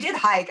 and we did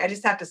hike. I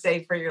just have to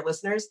say for your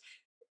listeners,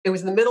 it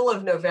was the middle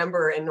of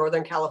November in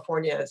Northern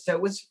California. So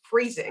it was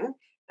freezing.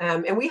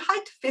 And we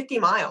hiked 50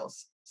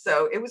 miles.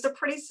 So it was a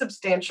pretty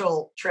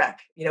substantial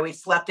trek. We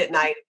slept at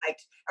night,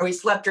 or we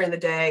slept during the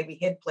day. We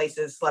hid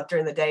places, slept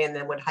during the day, and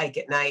then would hike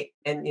at night.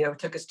 And, it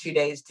took us 2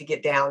 days to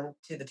get down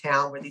to the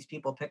town where these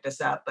people picked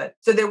us up. But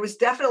so there was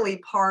definitely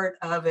part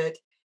of it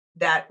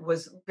that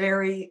was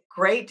very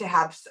great to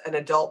have an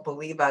adult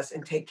believe us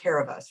and take care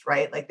of us,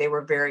 right? Like they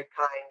were very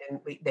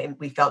kind and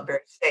we felt very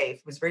safe.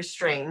 It was very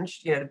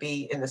strange, to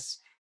be in this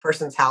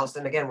person's house.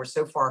 And again, we're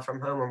so far from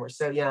home and we're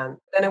so young.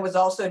 Then it was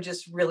also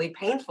just really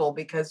painful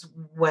because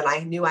when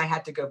I knew I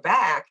had to go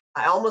back,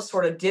 I almost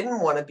sort of didn't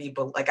want to be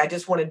like, I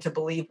just wanted to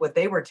believe what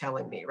they were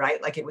telling me,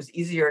 right? Like it was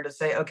easier to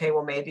say, okay,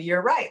 well, maybe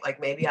you're right. Like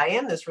maybe I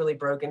am this really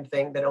broken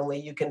thing that only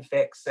you can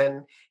fix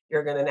and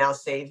you're going to now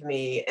save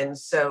me. And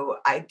so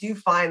I do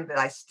find that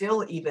I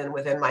still, even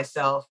within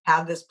myself,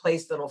 have this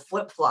place that'll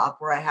flip flop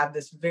where I have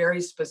this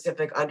very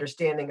specific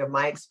understanding of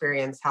my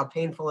experience, how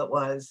painful it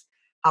was,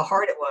 how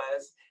hard it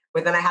was.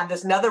 But then I have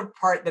this another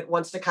part that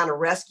wants to kind of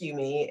rescue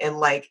me and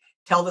like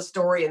tell the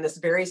story in this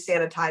very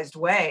sanitized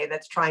way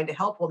that's trying to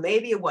help. Well,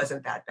 maybe it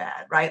wasn't that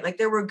bad, right? Like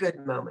there were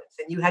good moments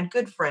and you had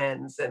good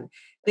friends and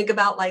think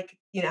about like,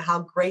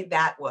 how great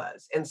that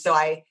was. And so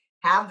I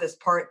have this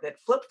part that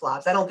flip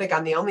flops. I don't think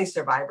I'm the only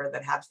survivor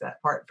that has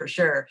that part for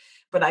sure.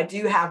 But I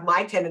do have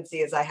my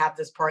tendency is I have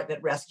this part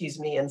that rescues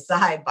me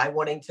inside by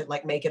wanting to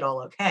like make it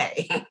all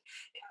okay.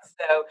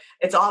 So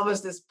it's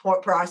almost this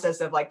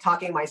process of like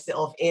talking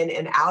myself in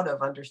and out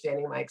of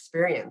understanding my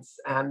experience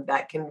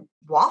that can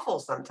waffle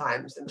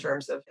sometimes in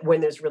terms of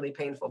when there's really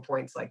painful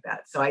points like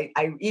that. So I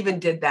even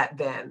did that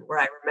then, where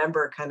I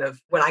remember kind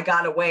of when I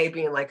got away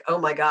being like, oh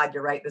my God,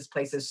 you're right. This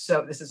place is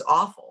this is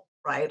awful.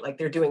 Right. Like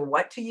they're doing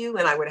what to you?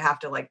 And I would have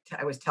to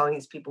I was telling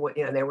these people what,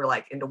 they were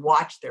like, and to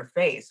watch their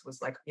face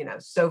was like,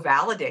 so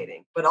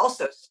validating, but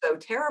also so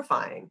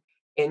terrifying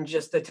in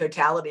just the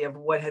totality of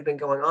what had been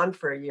going on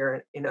for a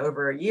year and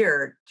over a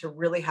year to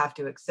really have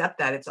to accept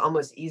that. It's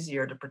almost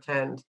easier to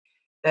pretend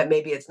that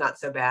maybe it's not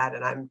so bad.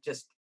 And I'm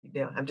just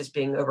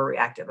being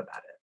overreactive about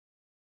it.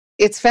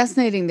 It's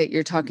fascinating that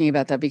you're talking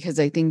about that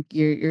because I think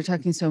you're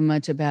talking so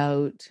much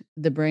about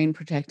the brain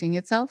protecting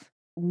itself.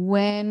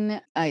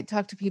 When I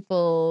talk to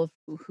people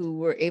who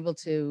were able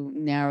to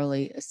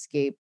narrowly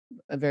escape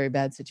a very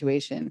bad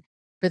situation,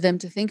 for them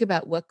to think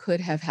about what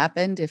could have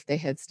happened if they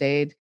had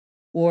stayed,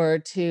 or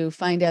to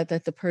find out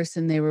that the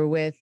person they were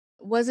with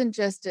wasn't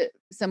just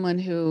someone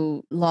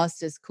who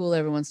lost his cool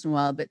every once in a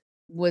while, but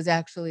was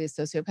actually a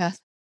sociopath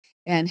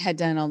and had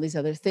done all these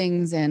other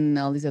things and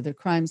all these other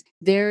crimes.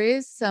 There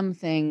is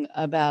something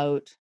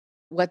about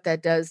what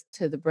that does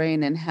to the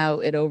brain and how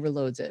it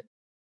overloads it.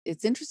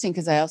 It's interesting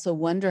because I also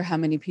wonder how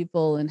many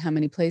people in how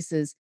many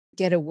places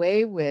get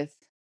away with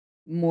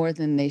more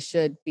than they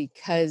should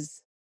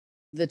because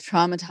the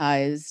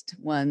traumatized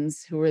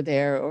ones who are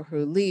there or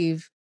who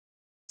leave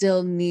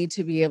still need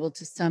to be able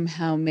to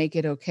somehow make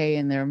it okay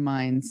in their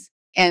minds.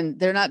 And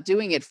they're not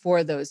doing it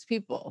for those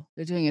people.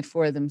 They're doing it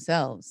for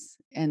themselves.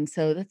 And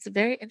so that's a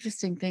very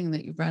interesting thing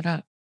that you brought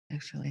up,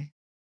 actually.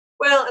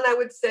 Well, and I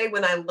would say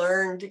when I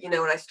learned, when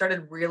I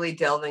started really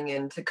delving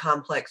into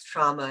complex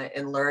trauma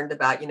and learned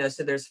about,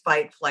 so there's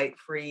fight, flight,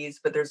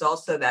 freeze, but there's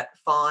also that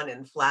fawn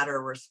and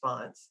flatter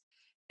response.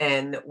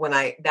 And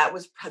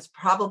has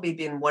probably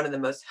been one of the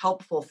most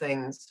helpful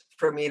things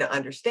for me to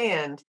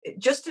understand,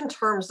 just in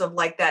terms of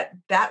like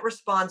that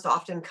response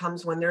often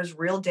comes when there's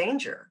real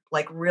danger,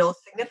 like real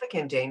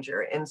significant danger.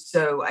 And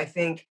so I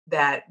think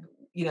that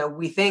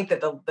we think that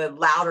the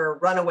louder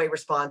runaway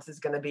response is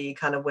going to be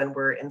kind of when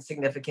we're in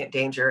significant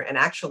danger. And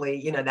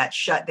actually, that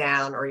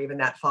shutdown or even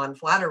that fawn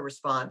flatter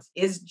response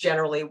is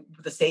generally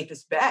the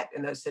safest bet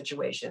in those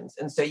situations.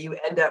 And so you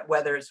end up,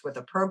 whether it's with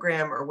a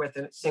program or with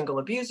a single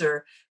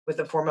abuser, with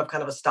a form of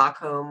kind of a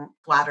Stockholm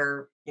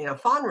flatter,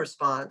 fawn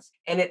response.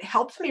 And it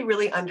helps me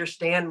really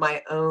understand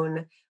my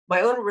own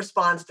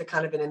response to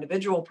kind of an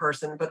individual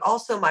person, but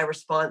also my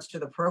response to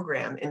the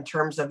program in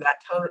terms of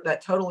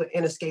that total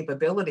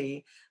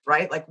inescapability,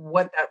 right? Like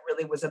what that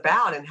really was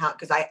about and how,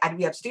 because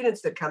we have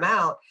students that come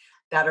out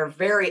that are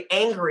very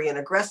angry and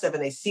aggressive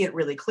and they see it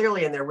really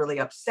clearly and they're really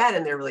upset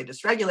and they're really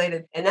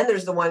dysregulated. And then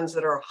there's the ones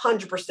that are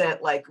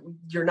 100% like,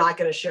 you're not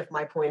going to shift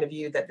my point of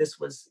view that this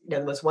was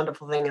the most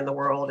wonderful thing in the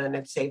world and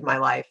it saved my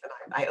life and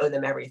I owe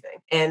them everything.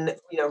 And,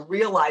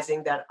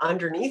 realizing that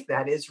underneath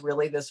that is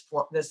really this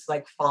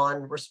like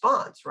fawn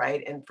response,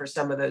 right? And for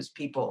some of those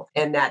people,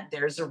 and that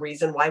there's a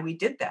reason why we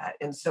did that.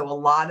 And so a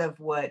lot of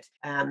what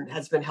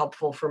has been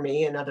helpful for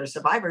me and other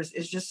survivors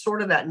is just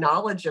sort of that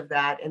knowledge of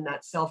that and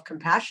that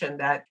self-compassion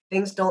that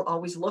things don't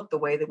always look the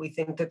way that we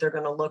think that they're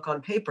going to look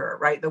on paper,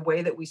 right? The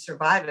way that we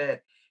survive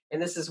it.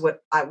 And this is why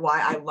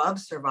I love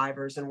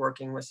survivors and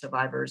working with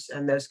survivors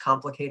and those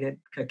complicated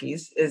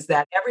cookies is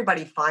that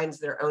everybody finds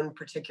their own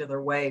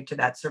particular way to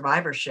that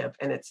survivorship.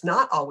 And it's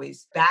not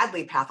always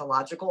badly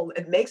pathological.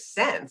 It makes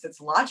sense. It's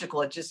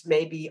logical. It just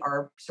may be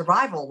our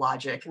survival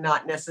logic,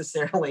 not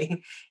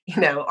necessarily,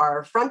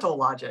 our frontal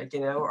logic,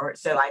 or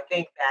so I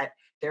think that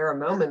there are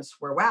moments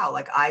where, wow,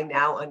 like I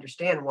now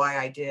understand why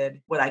I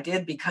did what I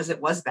did because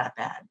it was that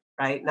bad,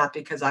 right? Not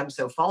because I'm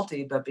so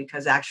faulty, but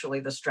because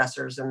actually the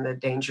stressors and the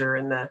danger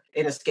and the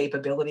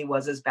inescapability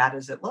was as bad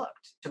as it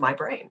looked to my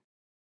brain.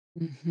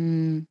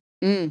 Hmm.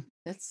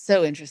 That's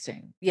so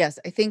interesting. Yes,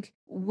 I think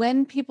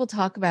when people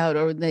talk about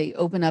or they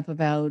open up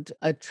about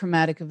a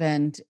traumatic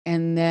event,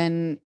 and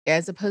then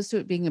as opposed to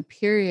it being a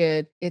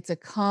period, it's a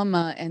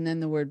comma and then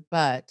the word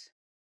but.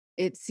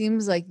 It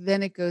seems like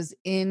then it goes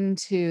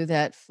into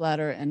that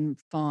flatter and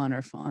fawn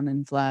or fawn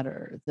and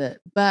flatter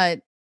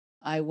but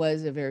I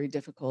was a very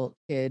difficult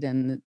kid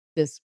and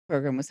this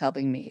program was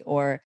helping me,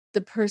 or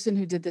the person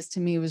who did this to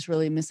me was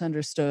really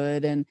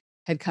misunderstood and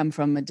had come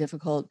from a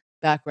difficult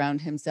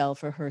background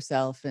himself or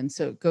herself. And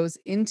so it goes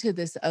into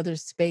this other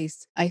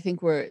space, I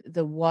think, where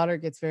the water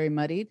gets very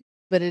muddied,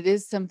 but it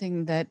is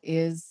something that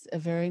is a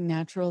very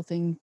natural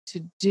thing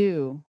to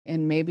do.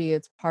 And maybe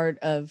it's part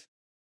of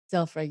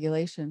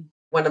self-regulation.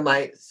 One of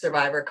my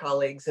survivor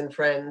colleagues and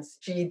friends,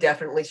 she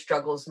definitely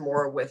struggles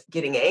more with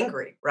getting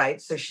angry, right?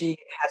 So she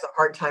has a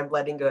hard time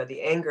letting go of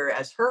the anger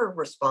as her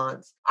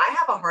response. I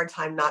have a hard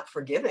time not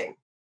forgiving,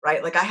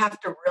 right? Like I have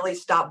to really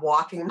stop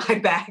walking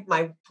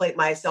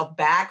myself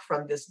back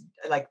from this,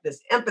 like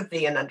this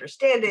empathy and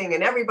understanding.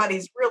 And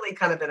everybody's really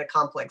kind of in a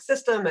complex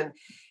system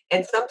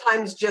and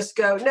sometimes just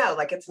go, no,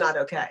 like it's not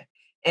okay.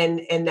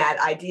 And that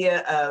idea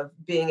of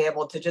being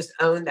able to just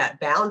own that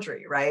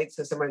boundary, right?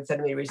 So someone said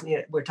to me recently,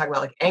 we're talking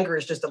about like anger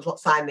is just a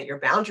sign that your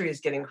boundary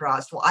is getting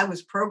crossed. Well, I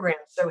was programmed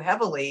so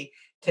heavily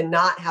to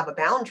not have a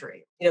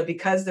boundary,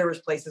 because there was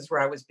places where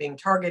I was being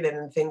targeted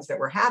and things that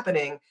were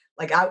happening.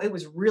 Like it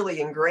was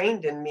really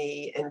ingrained in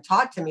me and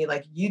taught to me,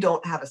 like, you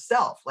don't have a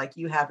self, like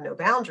you have no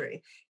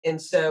boundary.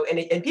 And so,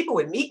 and people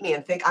would meet me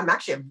and think I'm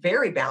actually a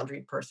very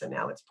boundaried person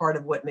now. It's part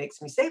of what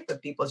makes me safe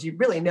with people is you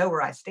really know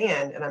where I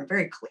stand, and I'm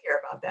very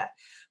clear about that.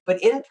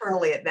 But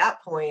internally at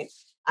that point,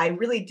 I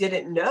really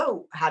didn't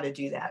know how to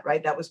do that,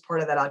 right? That was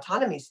part of that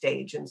autonomy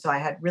stage. And so I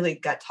had really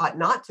got taught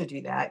not to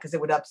do that because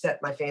it would upset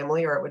my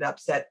family or it would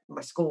upset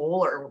my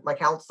school or my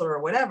counselor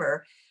or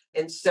whatever.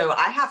 And so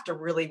I have to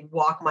really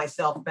walk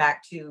myself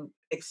back to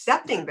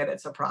accepting that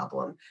it's a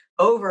problem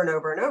over and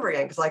over and over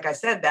again. Because, like I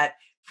said, that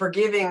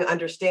forgiving,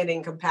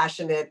 understanding,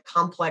 compassionate,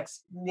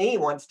 complex me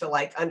wants to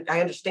I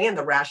understand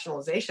the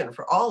rationalization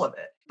for all of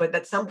it. But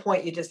at some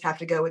point, you just have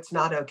to go, it's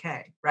not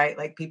okay, right?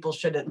 Like people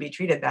shouldn't be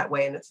treated that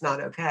way and it's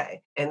not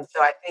okay. And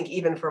so I think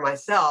even for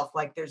myself,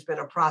 like there's been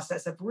a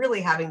process of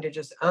really having to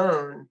just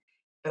own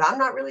that I'm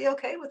not really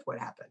okay with what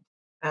happened.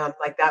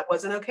 Like that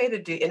wasn't okay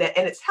to do. And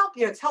it's helped,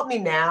 it's helped me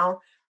now.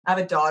 I have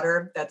a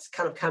daughter that's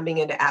kind of coming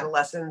into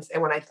adolescence.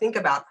 And when I think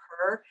about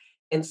her,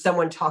 and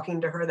someone talking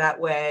to her that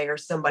way or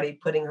somebody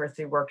putting her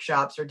through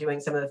workshops or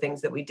doing some of the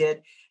things that we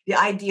did, the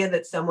idea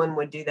that someone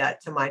would do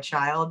that to my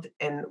child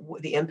and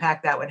the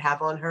impact that would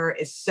have on her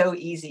is so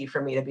easy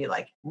for me to be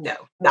like, no,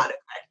 not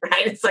okay,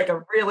 right? It's like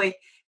a really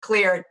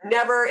clear,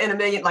 never in a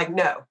million, like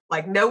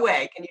no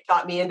way can you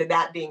talk me into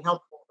that being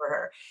helpful for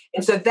her.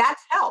 And so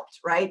that's helped,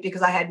 right?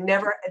 Because I had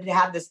never had to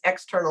have this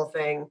external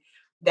thing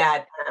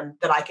that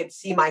I could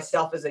see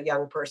myself as a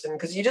young person,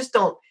 because you just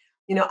don't,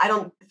 I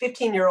don't,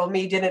 15-year-old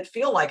me didn't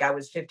feel like I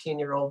was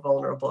 15-year-old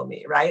vulnerable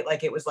me, right?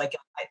 Like it was like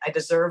I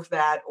deserved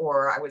that,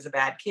 or I was a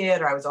bad kid,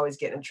 or I was always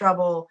getting in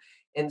trouble.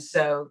 And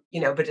so,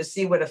 but to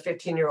see what a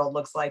 15-year-old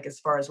looks like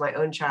as far as my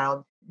own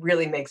child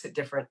really makes it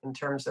different in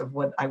terms of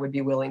what I would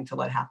be willing to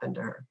let happen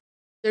to her.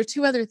 There are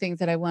two other things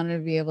that I wanted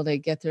to be able to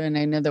get through, and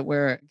I know that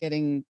we're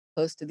getting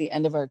close to the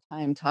end of our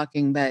time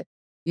talking, but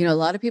a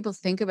lot of people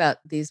think about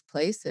these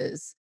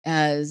places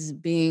as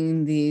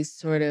being these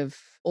sort of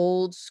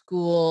old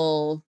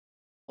school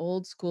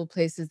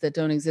places that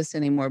don't exist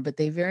anymore, but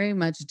they very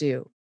much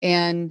do.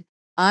 And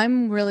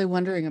I'm really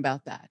wondering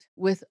about that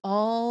with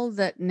all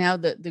that now,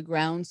 the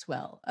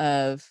groundswell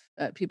of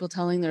people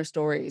telling their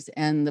stories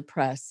and the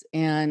press,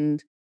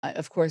 and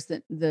of course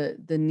the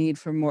need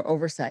for more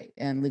oversight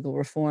and legal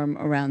reform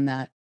around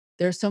that.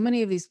 There's so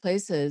many of these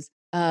places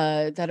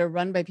that are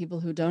run by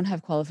people who don't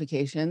have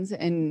qualifications,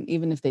 and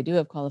even if they do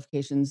have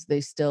qualifications,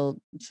 they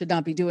still should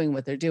not be doing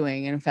what they're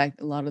doing. And in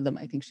fact, a lot of them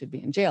I think should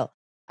be in jail.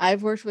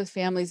 I've worked with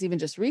families even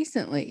just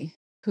recently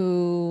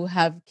who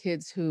have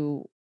kids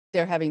who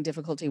they're having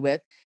difficulty with,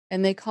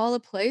 and they call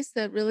a place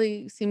that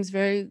really seems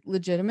very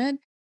legitimate.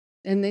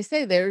 And they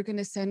say they're going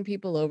to send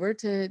people over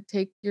to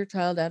take your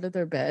child out of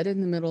their bed in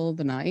the middle of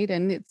the night.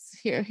 And it's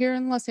here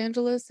in Los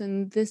Angeles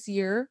and this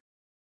year.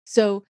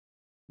 So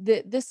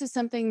this is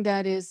something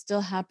that is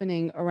still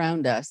happening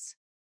around us.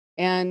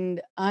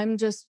 And I'm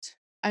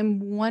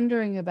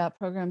wondering about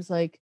programs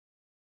like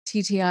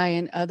TTI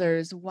and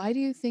others. Why do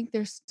you think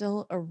they're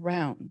still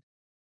around?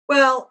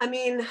 Well, I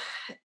mean,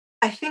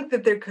 I think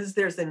that because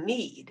there's a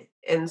need.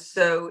 And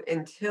so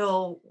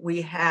until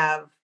we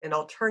have an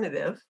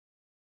alternative,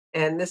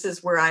 and this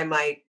is where I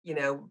might,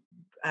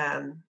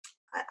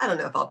 I don't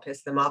know if I'll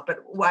piss them off, but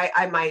why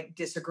I might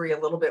disagree a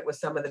little bit with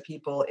some of the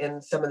people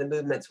in some of the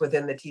movements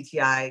within the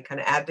TTI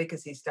kind of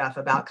advocacy stuff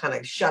about kind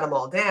of shut them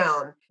all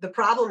down. The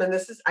problem, and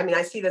this is, I mean,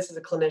 I see this as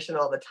a clinician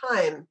all the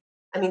time.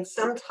 I mean,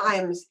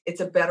 sometimes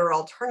it's a better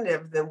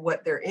alternative than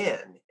what they're in.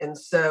 And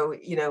so,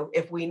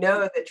 if we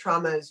know that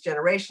trauma is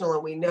generational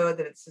and we know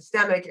that it's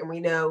systemic and we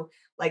know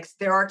like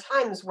there are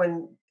times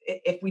when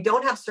if we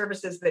don't have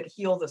services that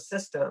heal the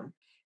system,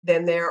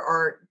 then there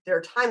are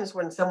times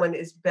when someone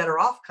is better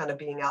off kind of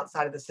being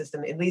outside of the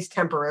system, at least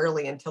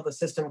temporarily, until the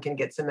system can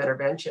get some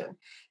intervention.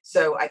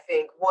 So I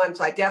think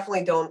so I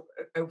definitely don't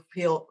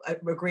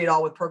agree at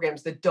all with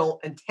programs that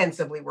don't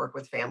intensively work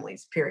with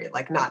families, period,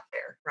 like not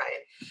fair,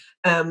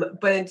 right?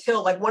 But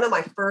until like one of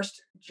my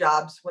first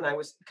jobs when I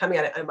was coming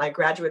out of my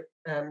graduate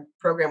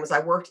program was I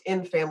worked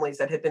in families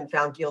that had been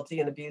found guilty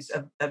of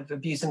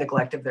abuse and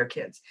neglect of their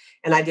kids.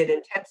 And I did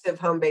intensive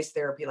home-based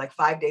therapy like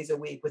 5 days a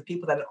week with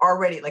people that had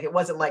already, like, it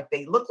wasn't like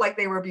they looked like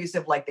they were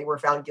abusive, like they were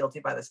found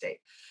guilty by the state.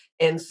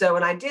 And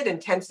I did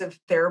intensive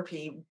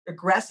therapy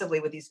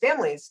aggressively with these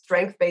families,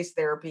 strength-based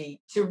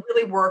therapy, to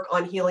really work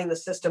on healing the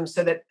system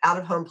so that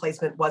out-of-home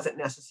placement wasn't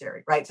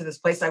necessary, right? So this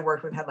place I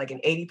worked with had like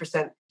an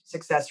 80%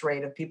 success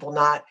rate of people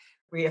not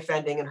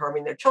reoffending and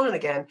harming their children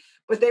again,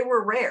 but they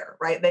were rare,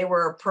 right? They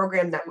were a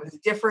program that was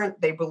different.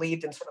 They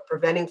believed in sort of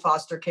preventing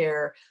foster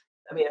care.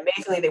 I mean,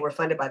 amazingly, they were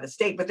funded by the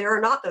state, but there are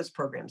not those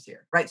programs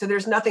here, right? So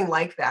there's nothing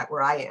like that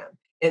where I am.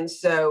 And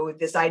so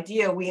this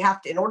idea we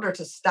have to, in order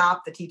to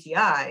stop the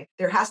TTI,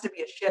 there has to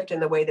be a shift in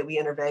the way that we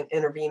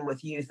intervene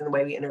with youth and the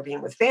way we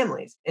intervene with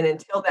families. And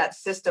until that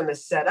system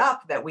is set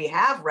up that we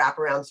have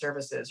wraparound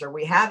services or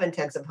we have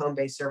intensive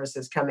home-based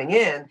services coming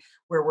in,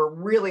 where we're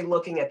really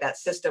looking at that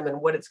system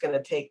and what it's going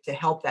to take to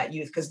help that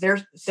youth because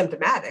they're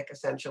symptomatic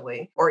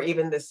essentially, or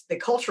even the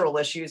cultural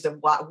issues of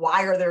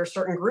why are there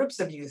certain groups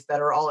of youth that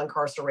are all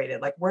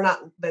incarcerated? Like we're not,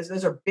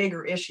 those are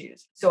bigger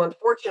issues. So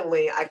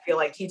unfortunately, I feel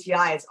like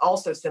TTI is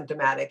also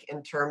symptomatic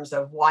in terms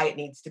of why it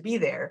needs to be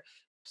there.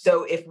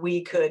 So if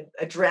we could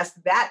address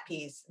that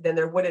piece, then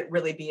there wouldn't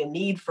really be a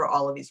need for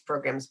all of these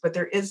programs, but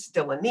there is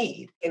still a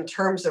need. In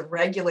terms of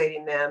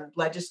regulating them,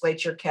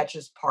 legislature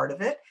catches part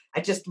of it. I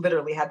just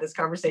literally had this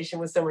conversation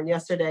with someone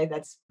yesterday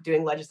that's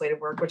doing legislative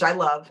work, which I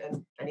love.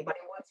 And anybody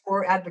wants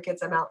more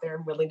advocates, I'm out there.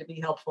 I'm willing to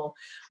be helpful.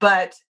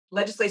 But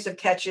legislative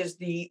catches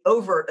the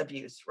overt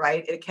abuse,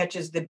 right? It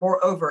catches the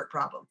more overt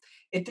problem.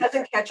 It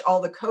doesn't catch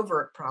all the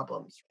covert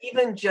problems.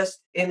 Even just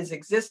in its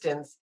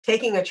existence,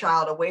 taking a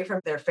child away from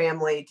their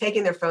family,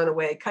 taking their phone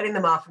away, cutting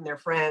them off from their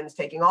friends,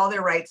 taking all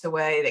their rights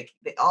away,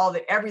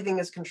 everything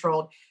is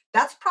controlled.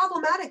 That's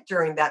problematic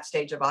during that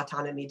stage of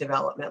autonomy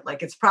development.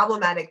 Like it's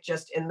problematic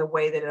just in the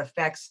way that it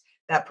affects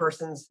that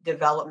person's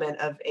development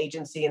of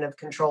agency and of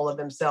control of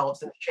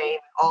themselves and shame,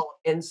 all.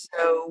 And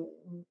so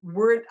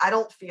I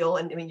don't feel,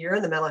 and I mean, you're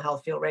in the mental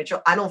health field,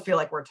 Rachel. I don't feel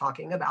like we're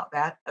talking about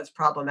that. That's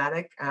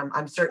problematic.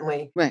 I'm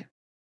certainly Right.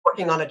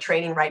 working on a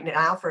training right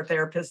now for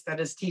therapists that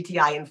is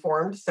TTI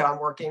informed. So I'm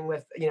working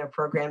with, a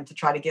program to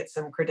try to get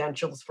some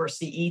credentials for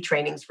CE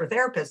trainings for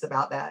therapists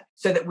about that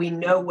so that we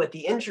know what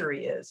the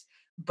injury is.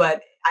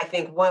 But I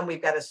think one,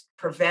 we've got to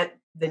prevent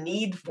the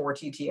need for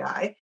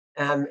TTI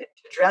to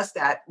address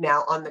that.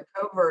 Now, on the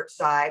covert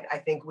side, I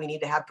think we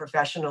need to have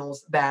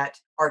professionals that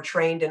are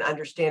trained in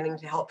understanding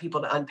to help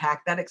people to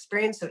unpack that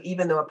experience. So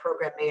even though a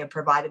program may have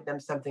provided them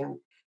something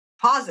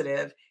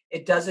positive,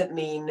 it doesn't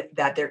mean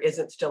that there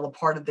isn't still a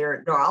part of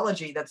their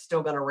neurology that's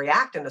still going to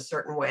react in a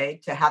certain way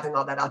to having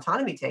all that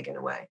autonomy taken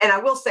away. And I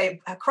will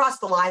say across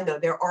the line, though,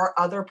 there are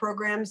other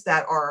programs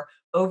that are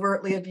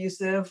overtly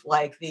abusive,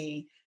 like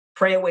the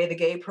Pray Away the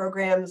Gay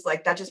programs,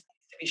 like that just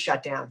needs to be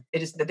shut down.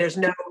 There's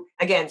no,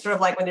 again, sort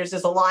of like when there's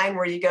a line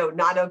where you go,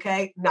 not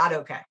okay, not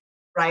okay.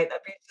 Right?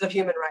 Abuses of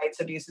human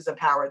rights, abuses of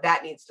power,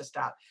 that needs to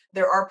stop.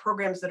 There are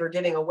programs that are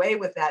getting away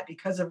with that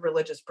because of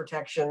religious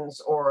protections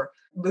or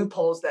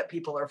loopholes that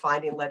people are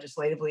finding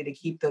legislatively to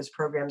keep those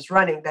programs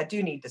running that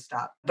do need to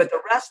stop. But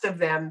the rest of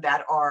them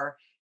that are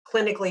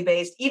clinically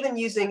based, even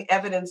using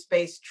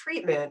evidence-based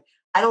treatment,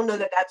 I don't know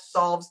that that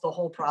solves the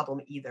whole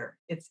problem either.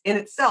 It's in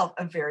itself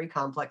a very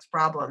complex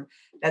problem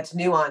that's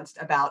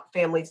nuanced about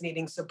families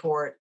needing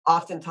support.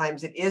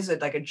 Oftentimes it is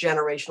like a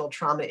generational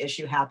trauma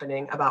issue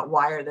happening about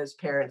why are those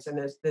parents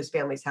and those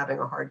families having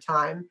a hard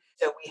time.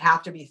 So we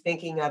have to be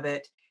thinking of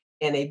it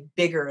in a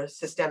bigger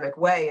systemic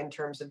way in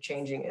terms of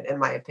changing it, in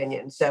my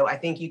opinion. So I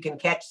think you can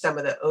catch some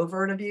of the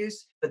overt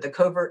abuse, but the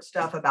covert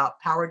stuff about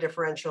power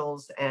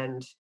differentials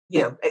and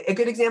a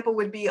good example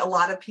would be a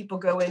lot of people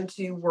go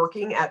into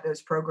working at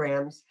those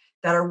programs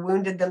that are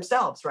wounded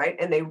themselves, right?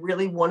 And they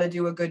really want to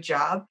do a good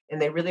job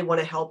and they really want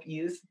to help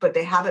youth, but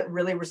they haven't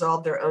really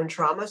resolved their own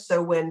trauma.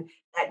 So when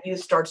that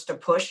youth starts to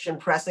push and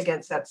press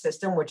against that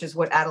system, which is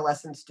what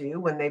adolescents do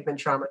when they've been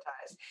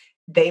traumatized,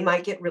 they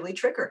might get really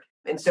triggered.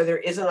 And so there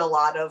isn't a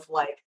lot of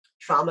like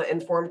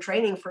trauma-informed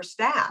training for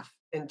staff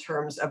in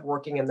terms of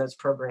working in those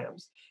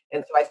programs.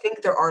 And so I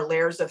think there are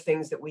layers of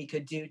things that we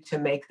could do to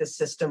make the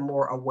system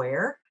more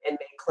aware and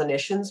make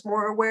clinicians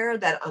more aware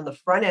that on the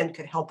front end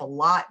could help a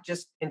lot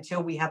just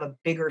until we have a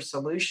bigger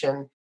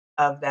solution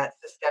of that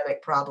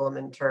systemic problem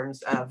in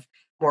terms of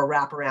more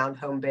wraparound,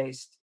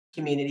 home-based,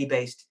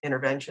 community-based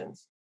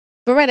interventions.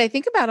 But right, I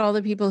think about all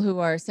the people who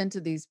are sent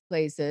to these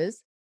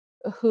places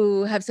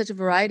who have such a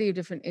variety of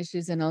different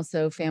issues and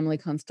also family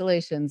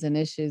constellations and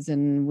issues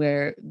and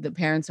where the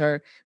parents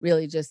are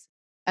really just,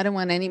 I don't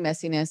want any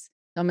messiness.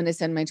 So I'm going to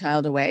send my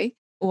child away.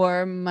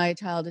 Or my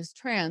child is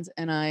trans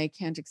and I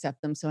can't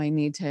accept them. So I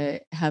need to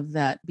have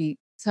that be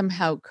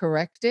somehow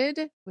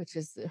corrected, which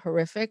is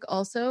horrific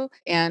also,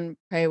 and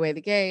Pray Away the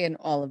Gay and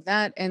all of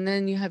that. And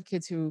then you have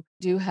kids who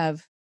do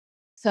have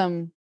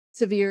some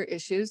severe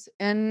issues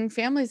and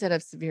families that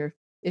have severe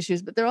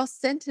issues, but they're all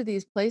sent to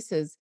these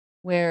places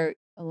where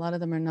a lot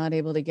of them are not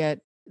able to get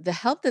the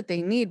help that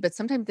they need, but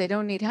sometimes they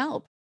don't need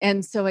help.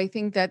 And so I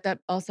think that that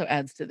also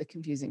adds to the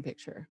confusing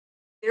picture.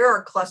 There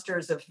are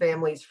clusters of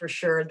families for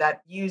sure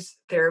that use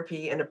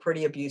therapy in a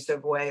pretty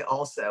abusive way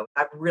also.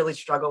 I really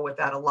struggle with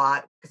that a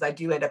lot because I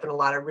do end up in a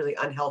lot of really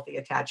unhealthy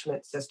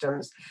attachment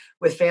systems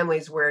with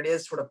families where it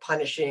is sort of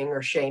punishing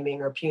or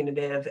shaming or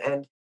punitive,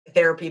 and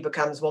therapy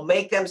becomes, well,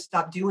 make them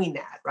stop doing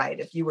that, right?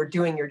 If you were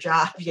doing your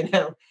job,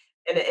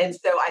 And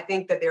so I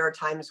think that there are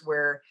times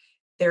where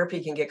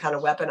therapy can get kind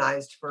of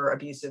weaponized for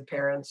abusive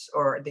parents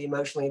or the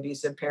emotionally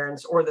abusive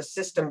parents, or the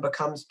system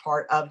becomes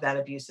part of that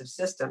abusive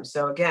system.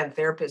 So again,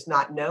 therapists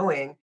not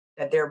knowing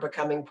that they're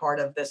becoming part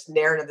of this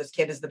narrative. This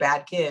kid is the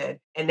bad kid.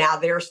 And now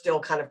they're still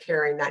kind of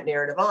carrying that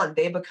narrative on.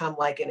 They become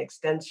like an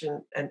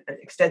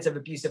extensive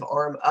abusive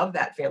arm of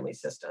that family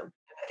system.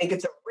 I think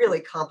it's a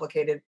really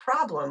complicated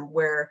problem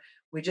where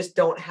we just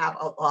don't have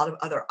a lot of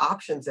other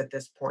options at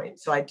this point.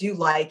 So I do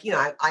like,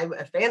 I'm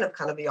a fan of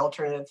kind of the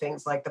alternative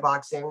things like the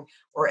boxing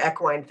or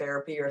equine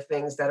therapy or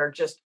things that are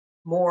just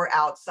more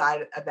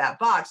outside of that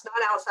box,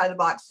 not outside the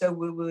box so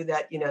woo woo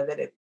that,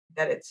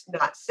 that it's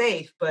not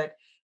safe, but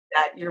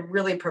that you're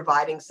really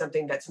providing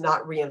something that's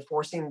not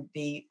reinforcing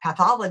the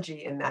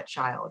pathology in that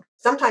child.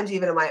 Sometimes,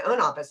 even in my own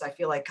office, I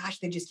feel like, gosh,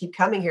 they just keep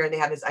coming here and they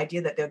have this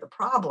idea that they're the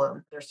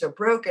problem. They're so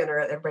broken or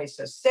everybody's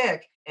so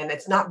sick. And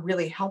it's not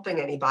really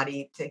helping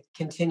anybody to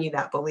continue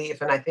that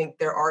belief. And I think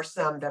there are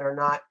some that are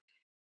not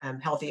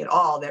healthy at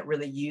all that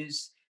really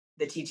use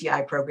the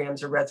TTI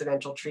programs or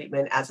residential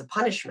treatment as a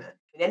punishment.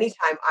 And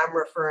anytime I'm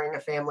referring a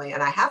family,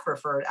 and I have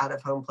referred out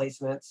of home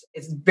placements,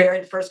 it's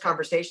the first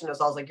conversation is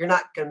always like, you're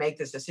not going to make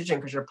this decision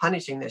because you're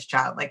punishing this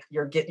child. Like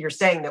you're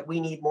saying that we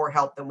need more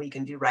help than we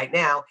can do right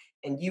now.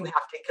 And you have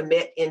to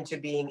commit into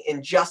being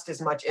in just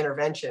as much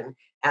intervention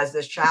as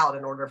this child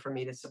in order for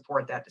me to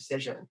support that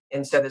decision.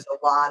 And so there's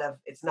a lot of,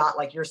 it's not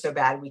like you're so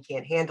bad, we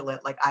can't handle it.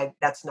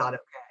 That's not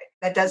okay.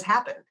 That does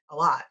happen a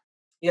lot.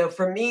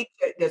 For me,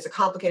 there's a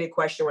complicated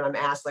question when I'm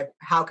asked, like,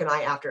 how can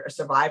I, after a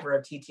survivor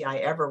of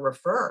TTI, ever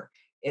refer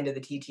into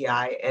the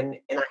TTI? And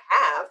I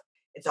have.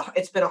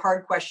 It's been a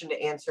hard question to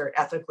answer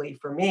ethically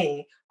for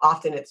me.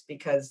 Often it's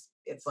because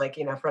it's like,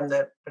 from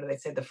the, what do they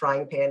say, the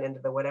frying pan into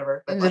the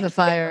whatever. Into the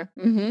fire.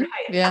 Mm-hmm.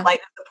 Right. Yeah.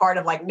 Like the part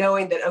of like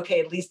knowing that, okay,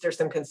 at least there's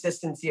some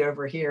consistency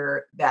over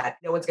here that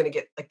no one's going to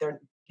get like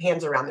their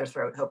hands around their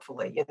throat,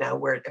 hopefully,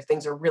 where if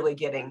things are really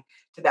getting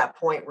to that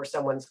point where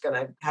someone's going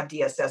to have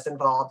DSS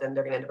involved and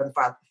they're going to end up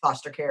in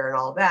foster care and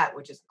all of that,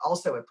 which is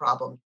also a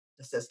problem,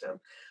 the system.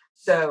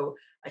 So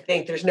I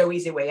think there's no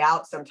easy way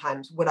out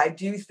sometimes. What I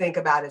do think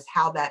about is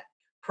how that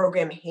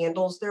program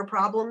handles their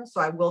problems. So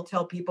I will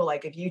tell people,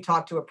 like, if you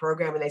talk to a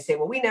program and they say,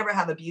 well, we never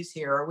have abuse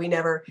here,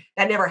 or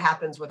that never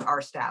happens with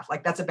our staff.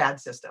 Like, that's a bad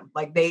system.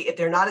 Like if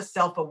they're not a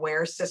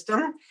self-aware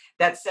system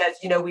that says,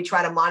 we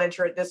try to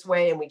monitor it this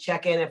way and we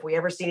check in. If we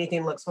ever see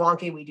anything looks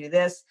wonky, we do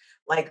this.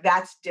 Like,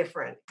 that's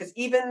different. Because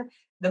even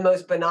the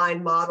most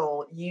benign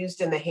model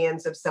used in the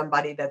hands of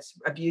somebody that's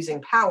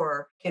abusing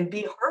power can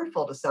be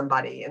harmful to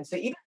somebody. And so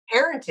even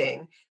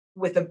parenting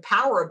with the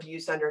power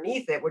abuse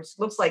underneath it, which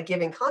looks like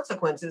giving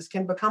consequences,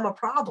 can become a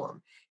problem.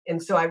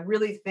 And so I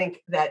really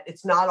think that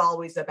it's not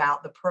always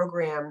about the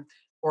program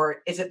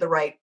or is it the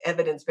right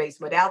evidence-based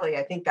modality.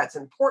 I think that's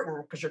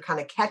important because you're kind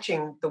of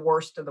catching the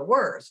worst of the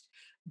worst.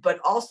 But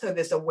also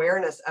this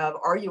awareness of,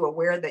 are you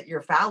aware that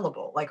you're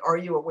fallible? Like, are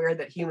you aware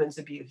that humans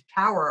abuse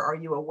power? Are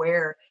you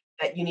aware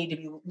that you need to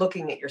be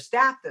looking at your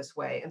staff this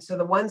way? And so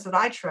the ones that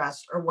I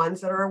trust are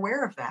ones that are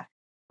aware of that.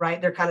 Right?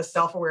 They're kind of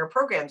self-aware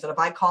programs. And if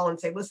I call and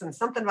say, listen,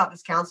 something about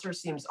this counselor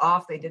seems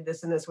off, they did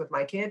this and this with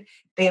my kid,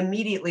 they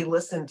immediately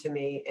listen to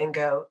me and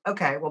go,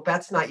 okay, well,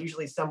 that's not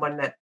usually someone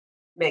that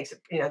makes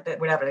it, that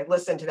whatever. They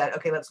listen to that.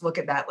 Okay, let's look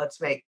at that. Let's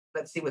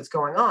see what's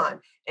going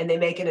on. And they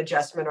make an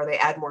adjustment, or they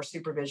add more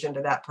supervision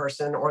to that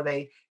person, or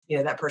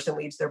that person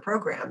leaves their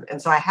program. And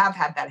so I have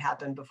had that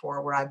happen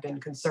before where I've been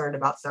concerned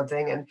about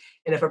something. And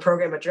if a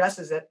program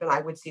addresses it, then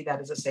I would see that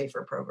as a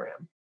safer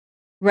program.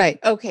 Right.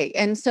 Okay.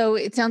 And so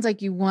it sounds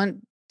like you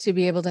want to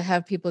be able to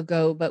have people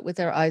go, but with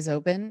their eyes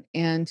open,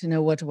 and to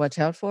know what to watch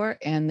out for,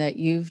 and that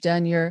you've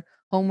done your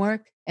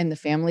homework and the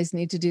families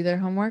need to do their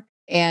homework.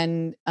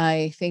 And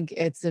I think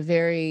it's a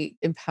very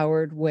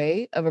empowered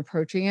way of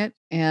approaching it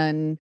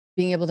and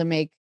being able to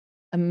make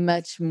a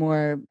much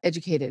more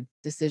educated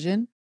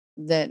decision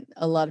that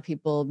a lot of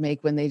people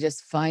make when they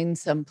just find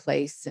some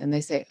place and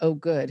they say, oh,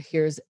 good,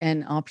 here's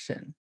an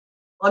option.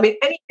 I mean,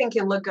 anything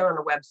can look good on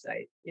a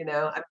website,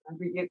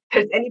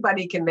 because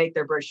anybody can make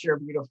their brochure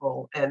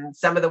beautiful. And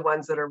some of the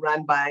ones that are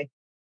run by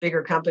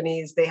bigger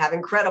companies, they have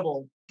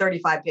incredible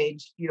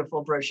 35-page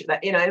beautiful brochure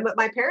that, and what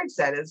my parents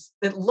said is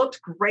it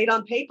looked great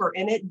on paper,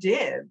 and it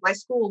did. My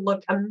school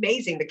looked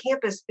amazing. The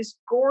campus is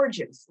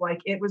gorgeous.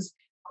 Like, it was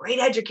great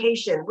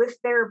education with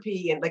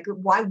therapy. And like,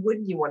 why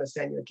wouldn't you want to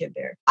send your kid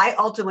there? I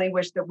ultimately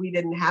wish that we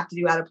didn't have to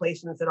do out of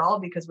placements at all,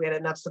 because we had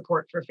enough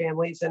support for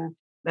families and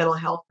mental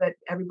health that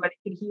everybody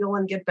could heal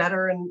and get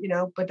better. And,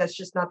 but that's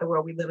just not the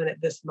world we live in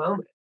at this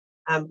moment.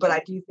 But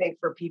I do think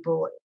for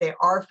people, they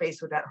are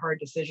faced with that hard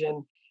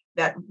decision,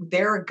 that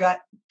their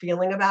gut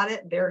feeling about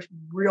it, their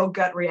real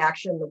gut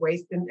reaction, the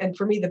ways. And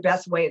for me, the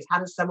best way is, how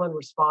does someone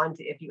respond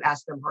to if you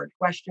ask them hard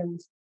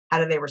questions? How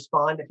do they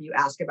respond if you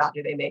ask about,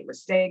 do they make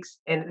mistakes?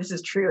 And this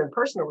is true in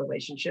personal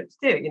relationships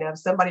too. If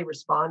somebody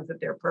responds that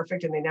they're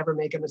perfect and they never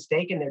make a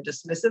mistake and they're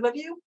dismissive of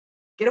you,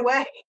 get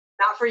away.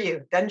 Not for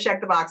you. Doesn't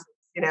check the boxes.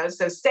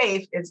 So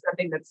safe is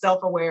something that's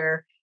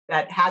self-aware,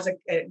 that has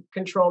a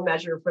control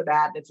measure for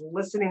that, that's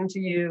listening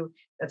to you,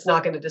 that's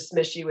not going to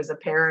dismiss you as a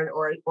parent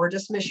or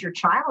dismiss your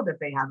child if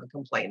they have a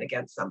complaint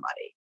against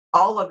somebody.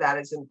 All of that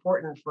is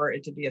important for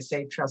it to be a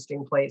safe,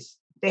 trusting place.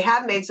 They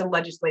have made some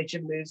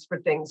legislative moves for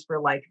things for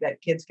like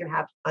that kids can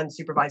have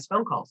unsupervised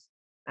phone calls.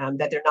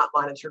 that they're not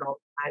monitored all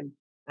the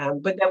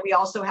time. But that we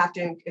also have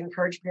to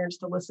encourage parents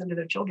to listen to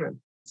their children.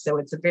 So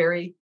it's a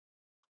very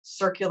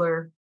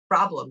circular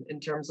problem in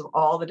terms of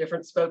all the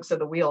different spokes of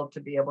the wheel to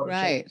be able to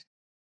change. Right.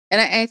 And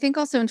I think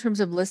also in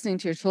terms of listening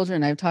to your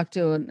children, I've talked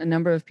to a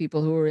number of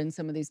people who were in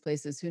some of these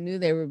places who knew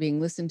they were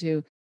being listened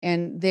to,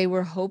 and they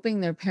were hoping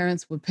their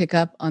parents would pick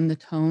up on the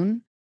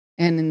tone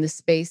and in the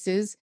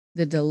spaces,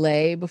 the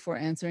delay before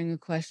answering a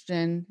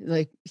question,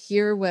 like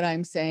hear what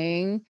I'm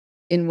saying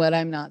in what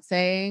I'm not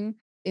saying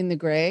in the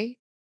gray.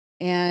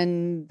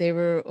 And they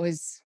were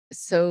always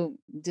so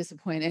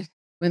disappointed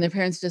when their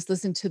parents just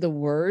listened to the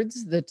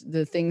words,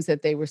 the things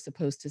that they were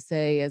supposed to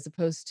say, as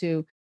opposed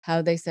to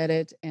how they said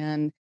it.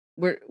 And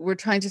we're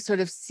trying to sort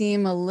of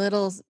seem a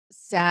little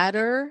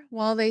sadder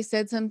while they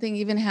said something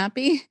even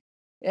happy,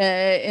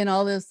 in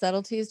all those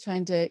subtleties,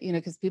 trying to,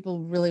 because people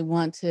really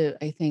want to,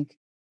 I think,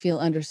 feel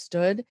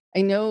understood.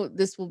 I know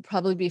this will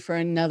probably be for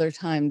another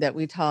time that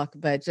we talk,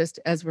 but just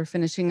as we're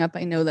finishing up,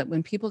 I know that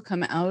when people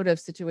come out of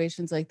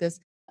situations like this,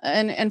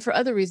 and for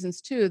other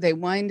reasons too, they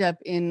wind up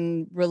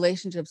in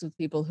relationships with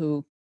people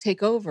who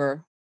take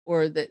over,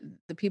 or the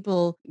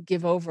people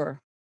give over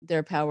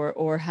their power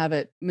or have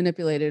it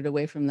manipulated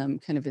away from them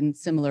kind of in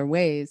similar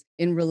ways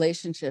in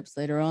relationships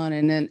later on.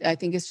 And then I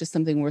think it's just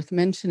something worth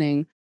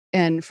mentioning.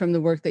 And from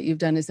the work that you've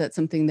done, is that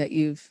something that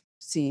you've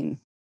seen?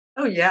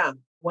 Oh, yeah.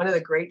 One of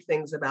the great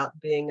things about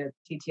being a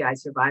TTI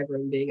survivor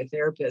and being a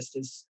therapist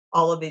is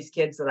all of these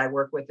kids that I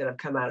work with that have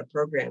come out of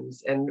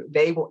programs, and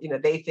they will,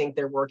 they think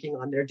they're working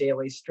on their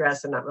daily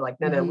stress, and not we're like,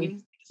 no, we need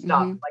to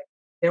stop. Hmm. Like,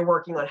 they're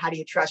working on how do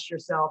you trust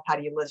yourself? How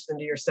do you listen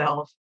to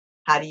yourself?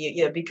 How do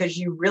you, because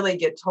you really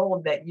get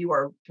told that you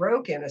are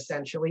broken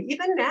essentially,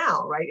 even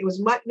now, right? It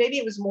was maybe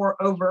it was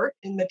more overt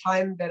in the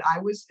time that I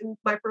was in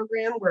my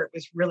program where it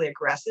was really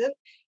aggressive,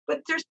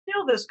 but there's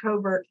still this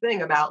covert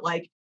thing about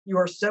like, you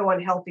are so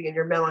unhealthy and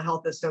your mental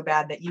health is so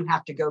bad that you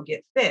have to go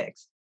get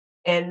fixed.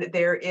 And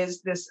there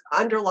is this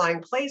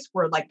underlying place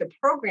where like the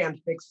program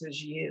fixes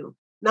you,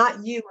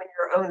 not you and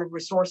your own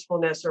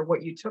resourcefulness or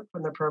what you took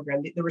from the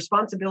program. The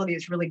responsibility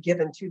is really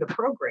given to the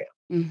program,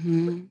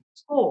 Hmm.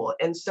 school.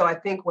 And so I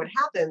think what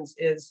happens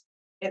is,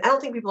 and I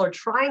don't think people are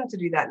trying to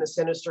do that in a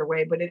sinister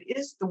way, but it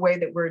is the way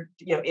that we're,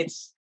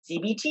 it's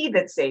CBT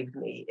that saved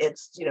me.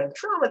 It's,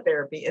 trauma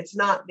therapy. It's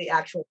not the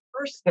actual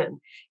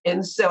person.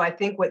 And so I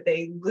think what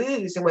they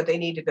lose and what they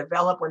need to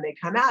develop when they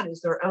come out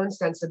is their own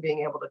sense of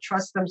being able to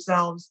trust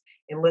themselves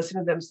and listen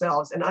to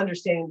themselves and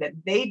understanding that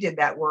they did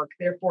that work.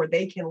 Therefore,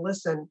 they can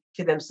listen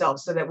to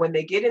themselves so that when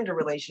they get into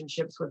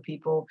relationships with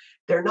people,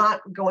 they're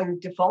not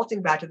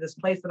defaulting back to this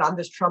place that I'm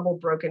this troubled,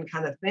 broken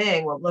kind of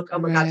thing. Well, look, oh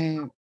my God, it's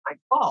Right. my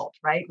fault,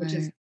 right? Which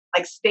is Right.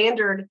 like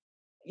standard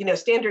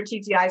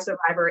TTI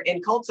survivor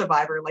and cult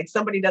survivor. Like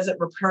somebody doesn't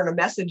return a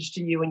message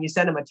to you when you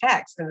send them a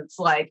text, and it's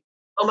like,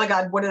 oh my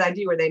God, what did I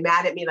do? Are they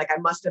mad at me? Like I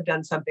must have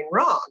done something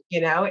wrong,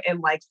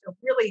 and like so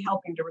really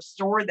helping to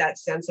restore that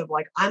sense of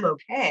like, I'm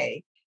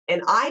okay.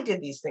 And I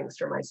did these things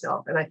for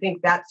myself. And I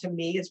think that to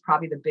me is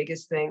probably the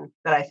biggest thing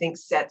that I think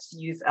sets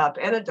youth up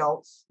and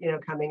adults,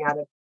 coming out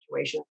of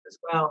situations as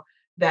well,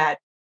 that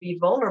be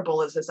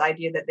vulnerable is this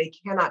idea that they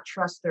cannot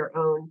trust their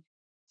own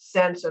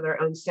sense or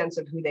their own sense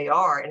of who they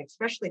are. And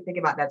especially think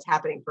about that's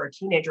happening for a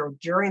teenager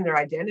during their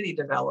identity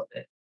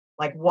development,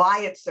 like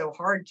why it's so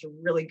hard to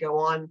really go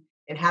on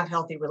and have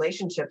healthy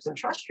relationships and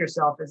trust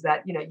yourself is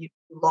that, you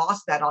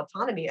lost that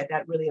autonomy at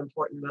that really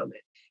important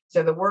moment.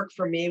 So the work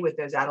for me with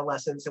those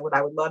adolescents and what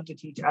I would love to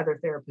teach other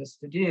therapists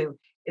to do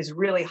is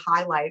really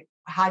highlight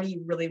how do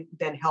you really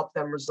then help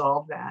them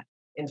resolve that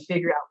and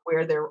figure out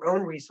where their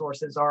own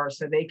resources are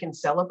so they can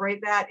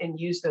celebrate that and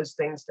use those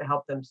things to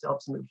help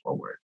themselves move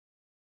forward.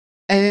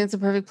 I think it's a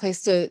perfect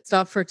place to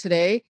stop for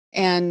today.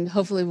 And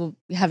hopefully we'll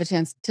have a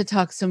chance to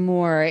talk some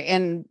more.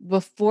 And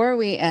before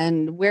we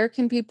end, where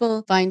can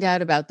people find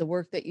out about the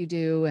work that you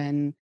do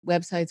and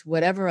websites,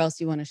 whatever else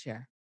you want to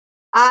share?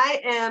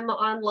 I am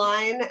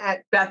online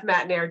at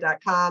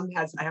bethmatnair.com.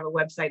 I have a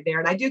website there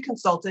and I do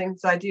consulting.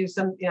 So I do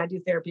I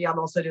do therapy. I'm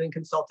also doing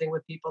consulting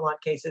with people on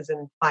cases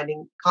and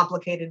finding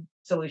complicated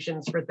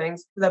solutions for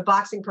things. The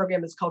boxing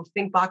program is called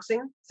Think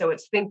Boxing. So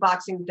it's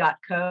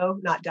thinkboxing.co,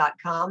 not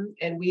 .com.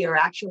 And we are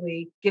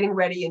actually getting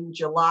ready in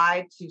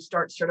July to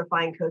start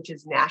certifying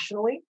coaches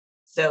nationally.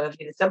 So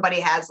if somebody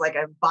has like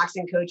a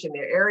boxing coach in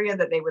their area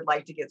that they would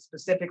like to get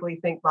specifically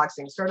Think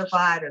Boxing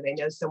certified, or they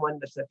know someone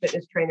that's a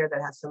fitness trainer that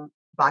has some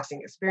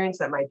boxing experience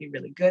that might be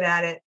really good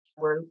at it,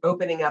 we're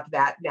opening up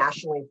that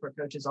nationally for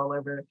coaches all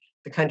over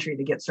the country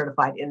to get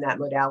certified in that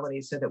modality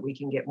so that we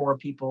can get more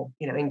people,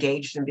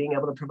 engaged in being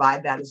able to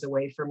provide that as a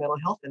way for mental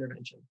health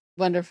intervention.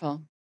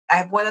 Wonderful. I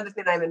have one other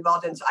thing I'm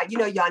involved in. So, you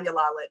know, Yanya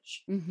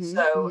Lalich. Mm-hmm,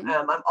 So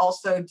mm-hmm. I'm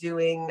also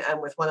doing,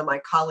 with one of my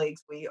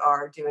colleagues, we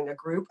are doing a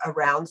group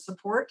around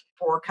support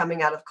for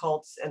coming out of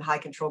cults and high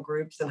control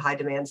groups and high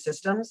demand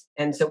systems.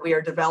 And so we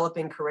are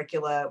developing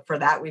curricula for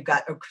that. We've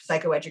got a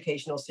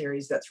psychoeducational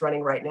series that's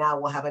running right now.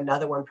 We'll have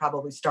another one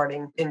probably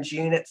starting in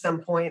June at some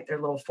point. They're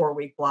little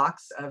 4-week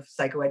blocks of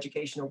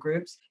psychoeducational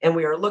groups. And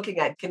we are looking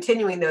at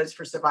continuing those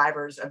for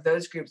survivors of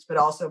those groups, but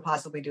also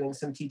possibly doing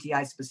some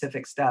TTI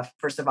specific stuff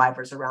for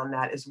survivors around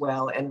that as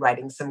well, and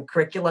writing some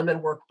curriculum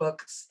and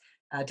workbooks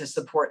to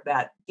support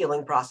that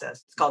healing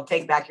process. It's called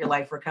Take Back Your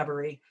Life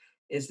Recovery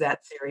is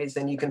that series,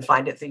 and you can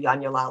find it through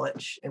Yanya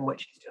Lalich and what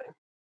she's doing.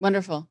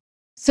 Wonderful.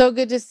 So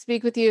good to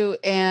speak with you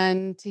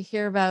and to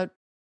hear about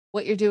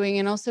what you're doing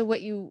and also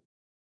what you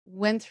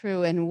went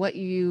through and what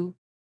you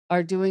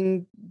are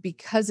doing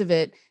because of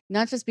it,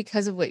 not just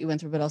because of what you went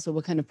through, but also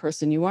what kind of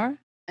person you are.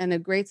 And a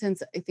great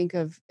sense, I think,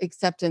 of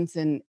acceptance.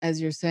 And as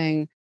you're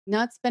saying,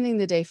 not spending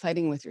the day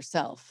fighting with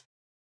yourself,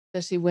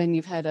 especially when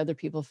you've had other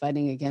people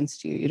fighting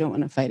against you. You don't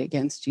want to fight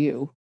against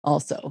you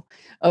also.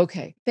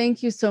 Okay.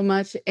 Thank you so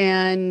much.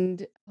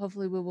 And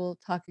hopefully we will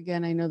talk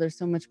again. I know there's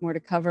so much more to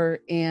cover,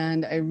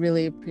 and I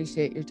really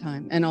appreciate your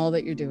time and all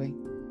that you're doing.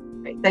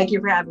 Great. Thank you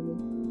for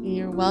having me.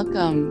 You're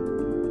welcome.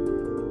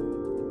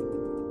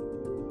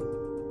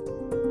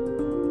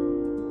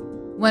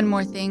 One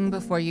more thing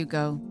before you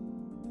go.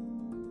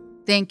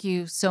 Thank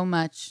you so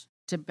much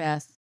to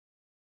Beth.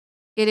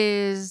 It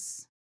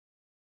is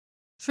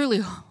truly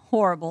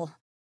horrible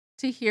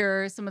to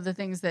hear some of the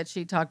things that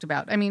she talked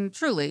about. I mean,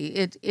 truly,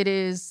 it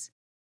is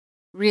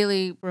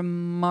really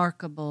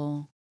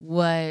remarkable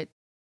what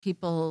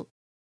people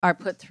are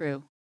put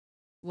through,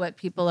 what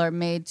people are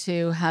made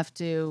to have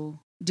to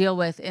deal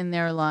with in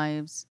their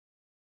lives.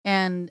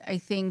 And I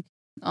think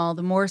all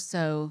the more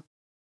so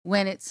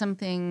when it's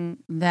something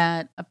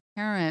that a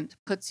parent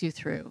puts you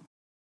through,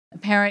 a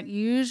parent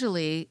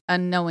usually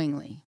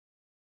unknowingly.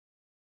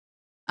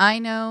 I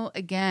know,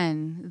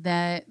 again,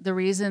 that the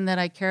reason that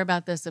I care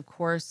about this, of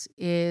course,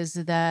 is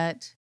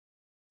that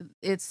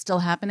it's still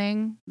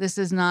happening. This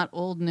is not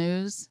old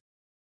news.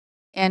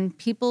 And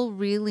people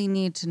really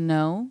need to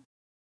know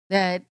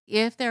that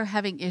if they're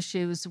having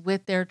issues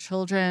with their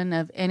children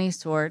of any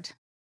sort,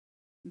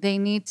 they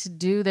need to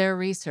do their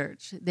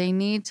research. They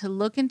need to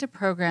look into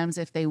programs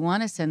if they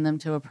want to send them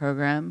to a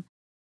program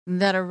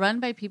that are run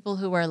by people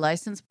who are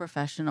licensed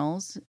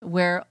professionals,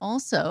 where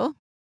also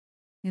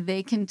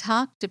they can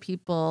talk to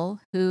people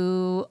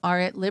who are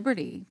at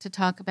liberty to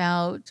talk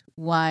about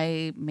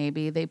why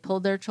maybe they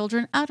pulled their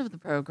children out of the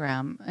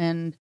program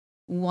and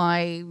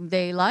why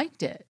they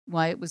liked it,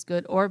 why it was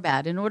good or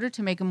bad, in order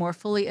to make a more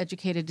fully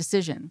educated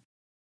decision.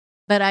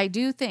 But I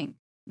do think,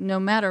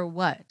 no matter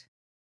what,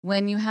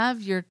 when you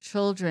have your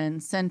children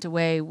sent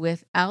away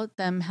without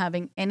them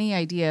having any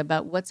idea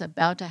about what's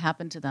about to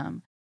happen to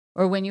them,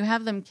 or when you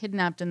have them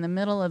kidnapped in the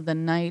middle of the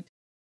night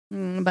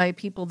by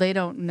people they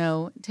don't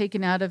know,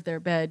 taken out of their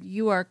bed,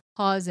 you are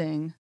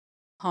causing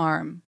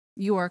harm.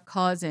 You are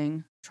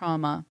causing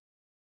trauma.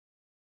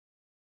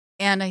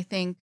 And I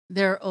think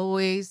there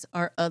always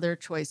are other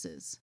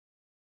choices.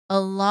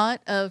 A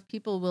lot of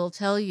people will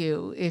tell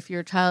you if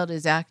your child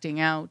is acting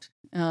out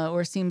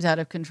or seems out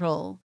of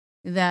control,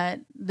 that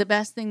the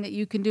best thing that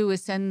you can do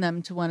is send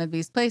them to one of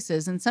these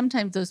places. And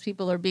sometimes those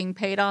people are being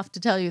paid off to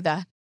tell you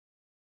that.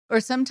 Or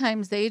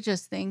sometimes they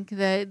just think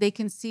that they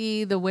can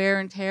see the wear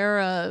and tear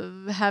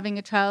of having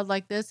a child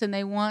like this, and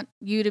they want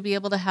you to be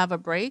able to have a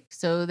break.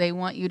 So they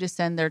want you to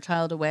send their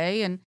child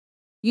away. And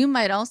you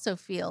might also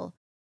feel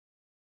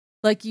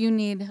like you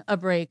need a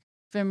break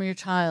from your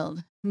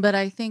child. But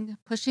I think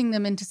pushing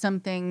them into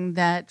something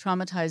that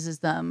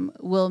traumatizes them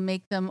will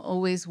make them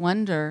always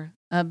wonder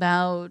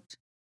about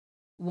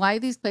why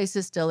these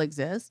places still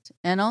exist,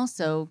 and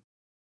also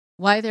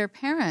why their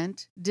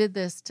parent did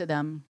this to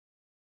them.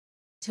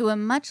 To a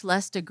much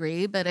less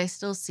degree, but I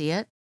still see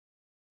it.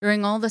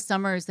 During all the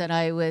summers that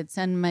I would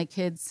send my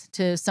kids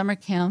to summer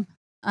camp,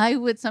 I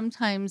would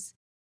sometimes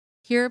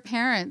hear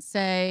parents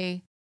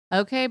say,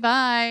 "Okay,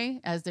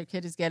 bye," as their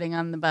kid is getting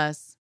on the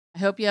bus. "I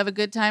hope you have a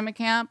good time at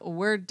camp.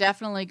 We're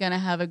definitely going to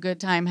have a good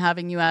time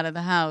having you out of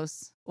the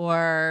house."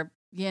 Or,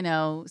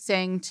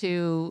 saying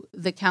to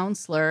the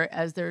counselor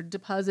as they're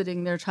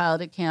depositing their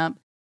child at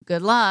camp,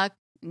 "Good luck.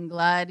 I'm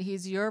glad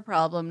he's your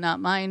problem, not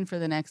mine for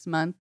the next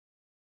month."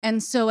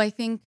 And so I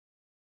think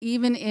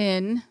even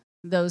in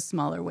those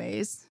smaller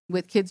ways,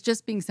 with kids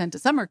just being sent to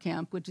summer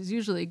camp, which is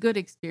usually a good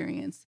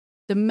experience,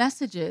 the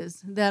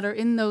messages that are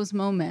in those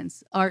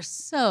moments are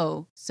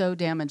so, so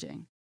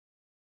damaging.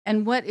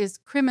 And what is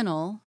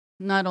criminal,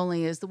 not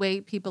only is the way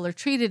people are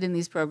treated in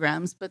these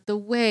programs, but the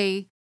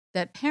way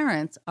that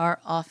parents are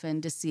often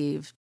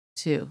deceived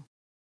too.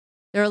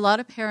 There are a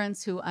lot of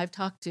parents who I've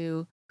talked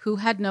to who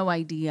had no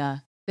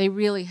idea. They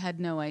really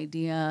had no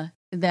idea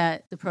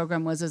that the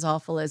program was as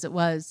awful as it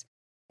was.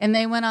 And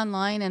they went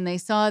online and they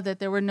saw that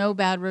there were no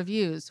bad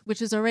reviews,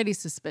 which is already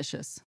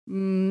suspicious.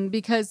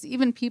 Because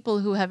even people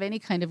who have any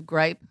kind of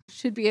gripe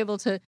should be able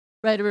to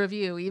write a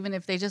review, even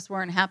if they just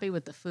weren't happy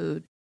with the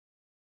food.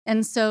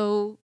 And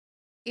so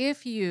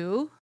if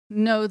you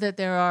know that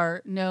there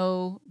are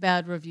no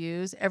bad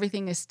reviews,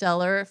 everything is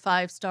stellar,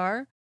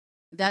 5-star,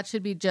 that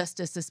should be just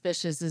as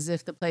suspicious as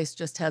if the place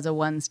just has a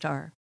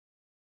 1-star.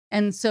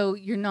 And so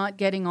you're not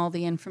getting all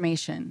the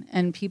information,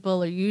 and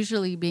people are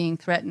usually being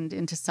threatened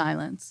into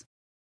silence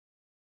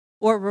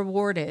or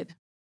rewarded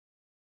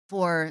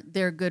for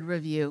their good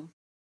review.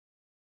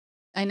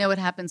 I know it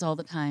happens all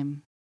the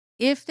time.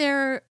 If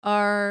there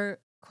are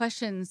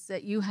questions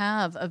that you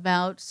have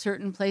about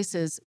certain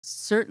places,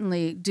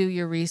 certainly do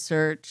your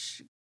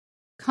research.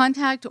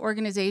 Contact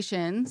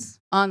organizations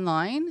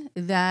online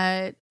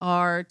that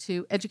are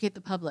to educate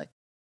the public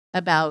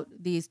about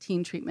these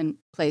teen treatment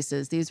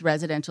places, these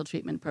residential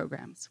treatment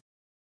programs.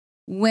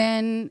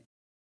 When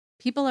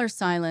people are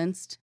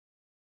silenced,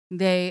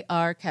 they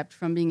are kept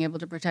from being able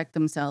to protect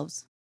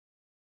themselves.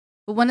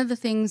 But one of the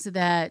things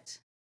that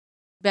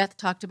Beth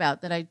talked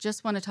about that I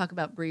just want to talk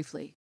about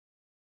briefly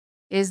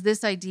is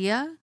this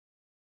idea,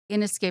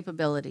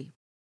 inescapability,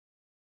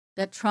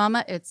 that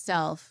trauma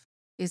itself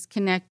is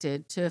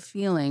connected to a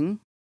feeling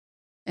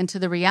and to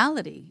the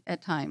reality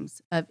at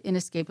times of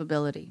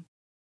inescapability.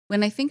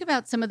 When I think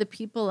about some of the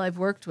people I've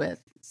worked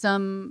with,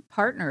 some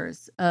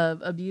partners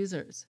of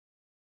abusers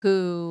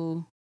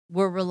who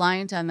were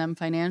reliant on them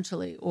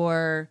financially,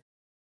 or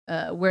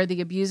where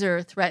the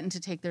abuser threatened to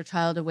take their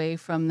child away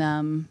from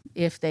them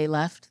if they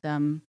left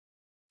them,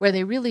 where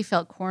they really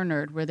felt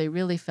cornered, where they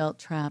really felt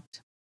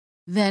trapped,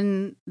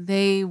 then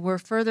they were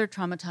further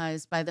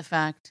traumatized by the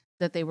fact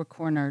that they were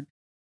cornered,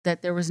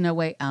 that there was no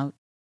way out.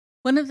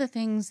 One of the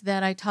things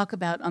that I talk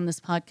about on this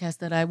podcast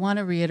that I want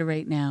to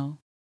reiterate now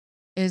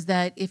is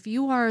that if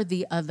you are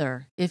the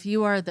other, if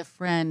you are the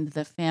friend,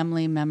 the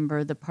family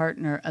member, the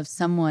partner of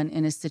someone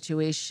in a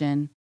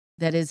situation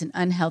that is an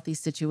unhealthy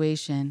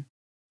situation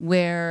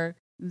where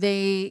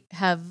they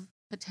have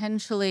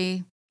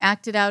potentially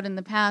acted out in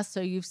the past,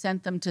 so you've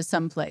sent them to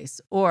some place,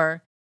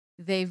 or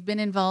they've been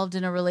involved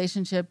in a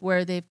relationship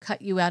where they've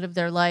cut you out of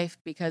their life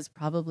because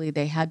probably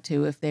they had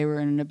to if they were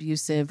in an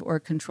abusive or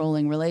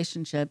controlling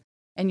relationship,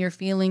 and your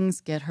feelings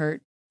get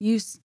hurt, you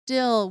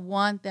still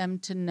want them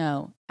to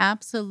know,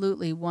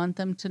 absolutely want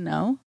them to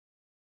know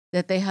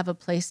that they have a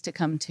place to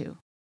come to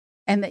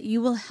and that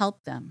you will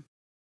help them.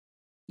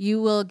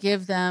 You will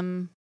give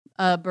them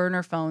a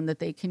burner phone that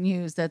they can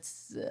use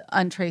that's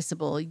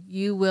untraceable.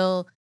 You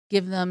will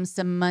give them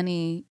some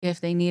money if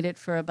they need it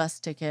for a bus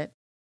ticket.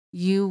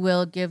 You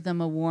will give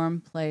them a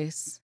warm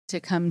place to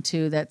come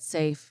to that's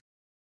safe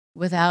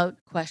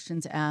without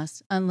questions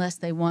asked, unless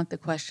they want the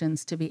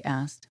questions to be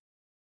asked.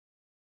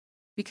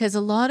 Because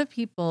a lot of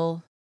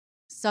people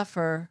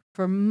suffer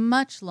for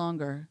much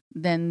longer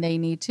than they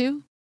need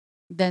to,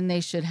 than they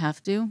should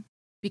have to,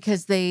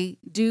 because they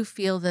do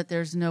feel that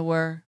there's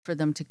nowhere for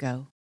them to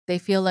go. They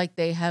feel like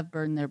they have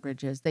burned their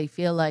bridges. They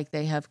feel like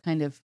they have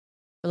kind of,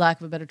 for lack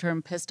of a better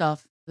term, pissed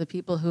off the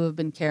people who have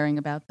been caring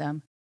about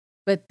them.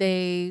 But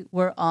they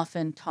were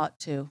often taught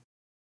to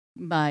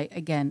by,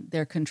 again,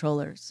 their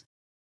controllers.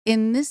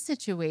 In this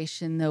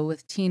situation, though,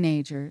 with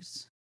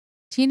teenagers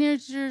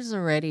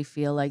already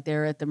feel like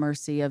they're at the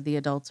mercy of the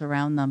adults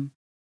around them.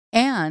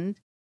 And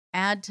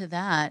add to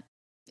that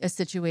a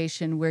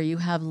situation where you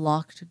have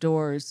locked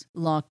doors,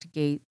 locked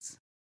gates,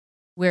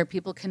 where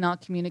people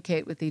cannot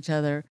communicate with each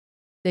other.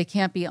 They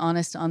can't be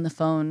honest on the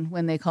phone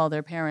when they call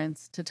their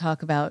parents to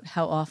talk about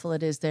how awful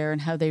it is there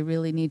and how they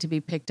really need to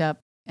be picked up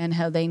and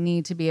how they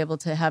need to be able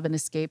to have an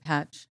escape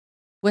hatch.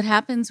 What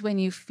happens when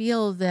you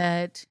feel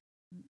that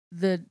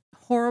the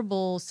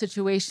horrible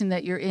situation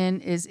that you're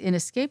in is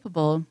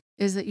inescapable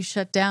is that you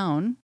shut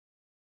down,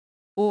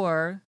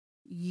 or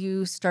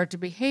you start to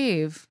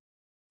behave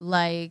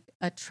like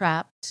a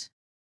trapped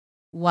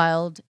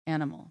wild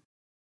animal.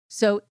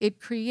 So it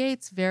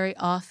creates very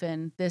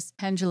often this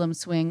pendulum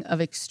swing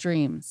of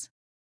extremes,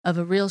 of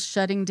a real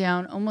shutting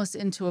down almost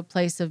into a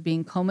place of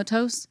being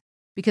comatose,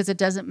 because it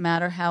doesn't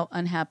matter how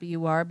unhappy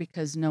you are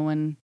because no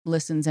one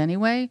listens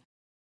anyway,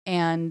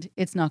 and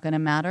it's not going to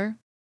matter.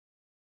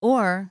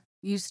 Or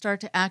you start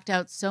to act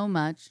out so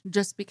much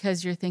just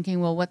because you're thinking,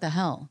 well, what the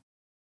hell?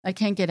 I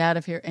can't get out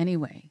of here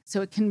anyway.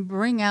 So it can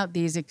bring out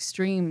these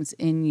extremes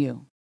in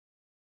you.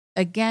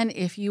 Again,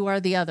 if you are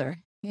the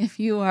other, if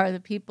you are the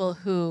people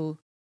who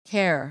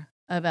care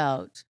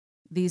about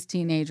these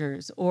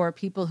teenagers or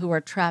people who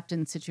are trapped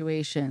in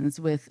situations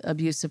with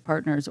abusive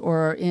partners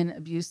or in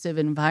abusive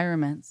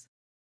environments,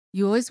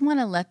 you always want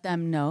to let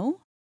them know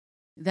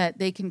that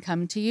they can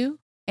come to you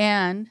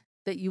and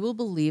that you will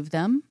believe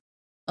them.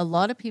 A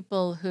lot of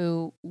people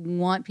who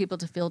want people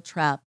to feel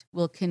trapped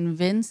will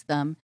convince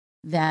them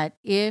that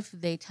if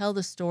they tell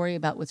the story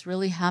about what's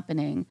really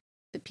happening,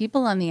 the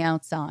people on the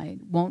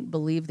outside won't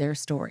believe their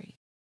story.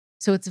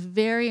 So it's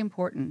very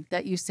important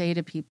that you say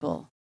to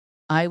people,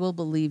 I will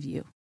believe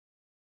you.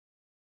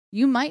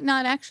 You might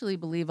not actually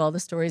believe all the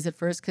stories at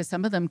first because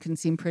some of them can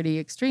seem pretty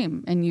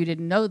extreme and you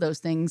didn't know those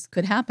things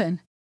could happen.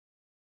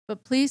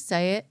 But please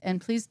say it and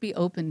please be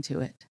open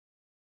to it.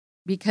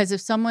 Because if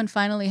someone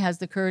finally has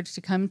the courage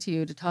to come to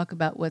you to talk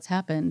about what's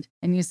happened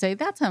and you say,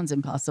 that sounds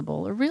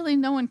impossible, or really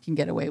no one can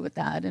get away with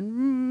that,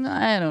 and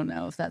I don't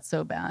know if that's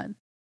so bad,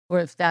 or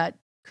if that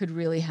could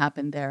really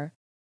happen there,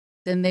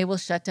 then they will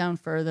shut down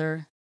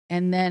further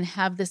and then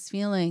have this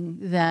feeling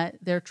that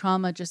their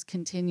trauma just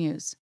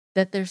continues,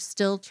 that they're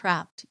still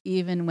trapped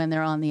even when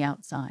they're on the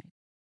outside.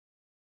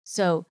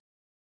 So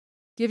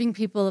giving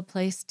people a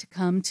place to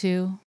come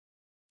to,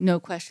 no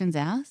questions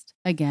asked,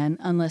 again,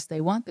 unless they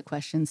want the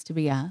questions to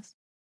be asked,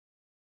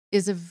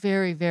 is a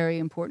very, very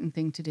important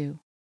thing to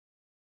do.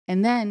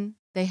 And then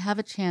they have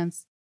a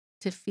chance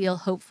to feel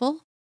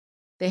hopeful.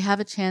 They have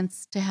a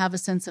chance to have a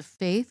sense of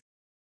faith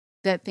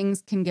that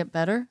things can get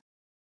better.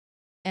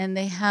 And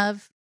they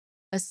have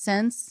a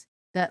sense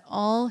that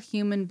all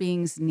human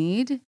beings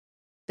need,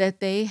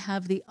 that they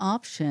have the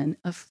option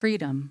of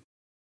freedom.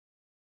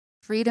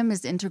 Freedom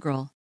is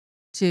integral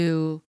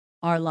to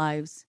our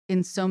lives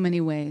in so many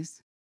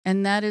ways.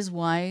 And that is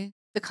why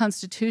the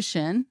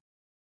Constitution,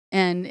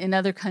 and in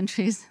other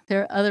countries,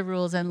 there are other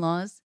rules and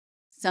laws,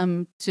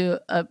 some to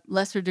a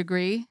lesser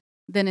degree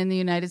than in the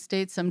United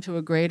States, some to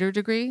a greater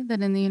degree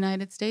than in the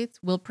United States,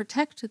 will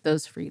protect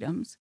those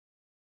freedoms.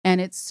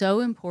 And it's so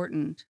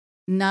important,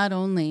 not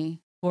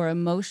only for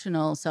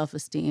emotional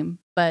self-esteem,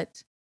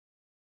 but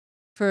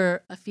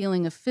for a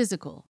feeling of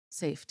physical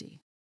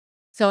safety.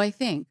 So I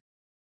think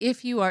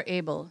if you are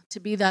able to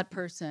be that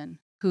person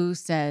who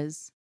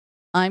says,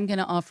 I'm going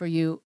to offer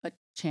you a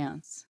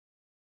chance,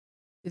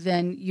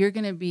 then you're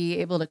going to be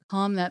able to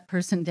calm that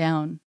person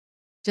down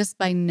just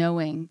by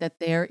knowing that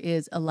there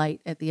is a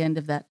light at the end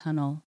of that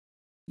tunnel.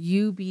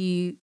 You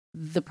be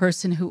the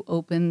person who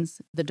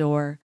opens the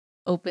door,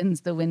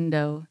 opens the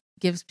window,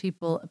 gives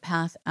people a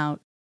path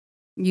out.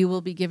 You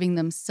will be giving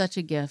them such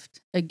a gift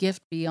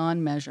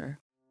beyond measure.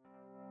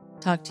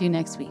 Talk to you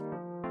next week.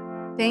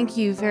 Thank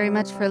you very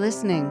much for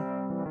listening.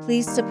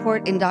 Please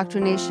support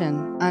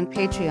Indoctrination on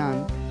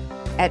Patreon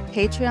at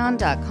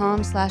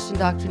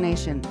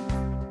patreon.com/indoctrination.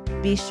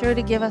 Be sure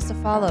to give us a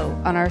follow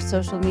on our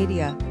social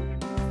media.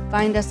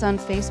 Find us on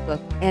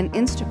Facebook and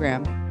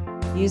Instagram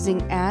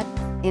using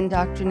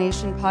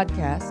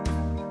 @indoctrination_podcast.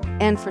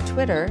 And for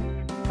Twitter,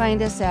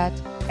 find us at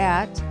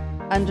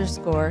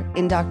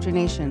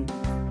 @_indoctrination.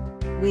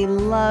 We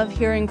love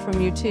hearing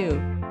from you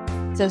too.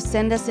 So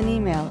send us an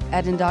email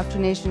at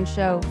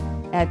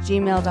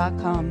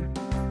indoctrinationshow@gmail.com.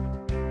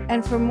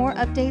 And for more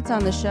updates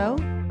on the show,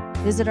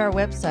 visit our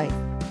website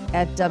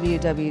at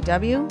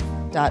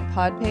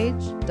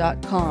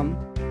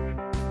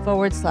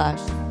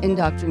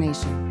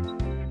www.podpage.com/indoctrination.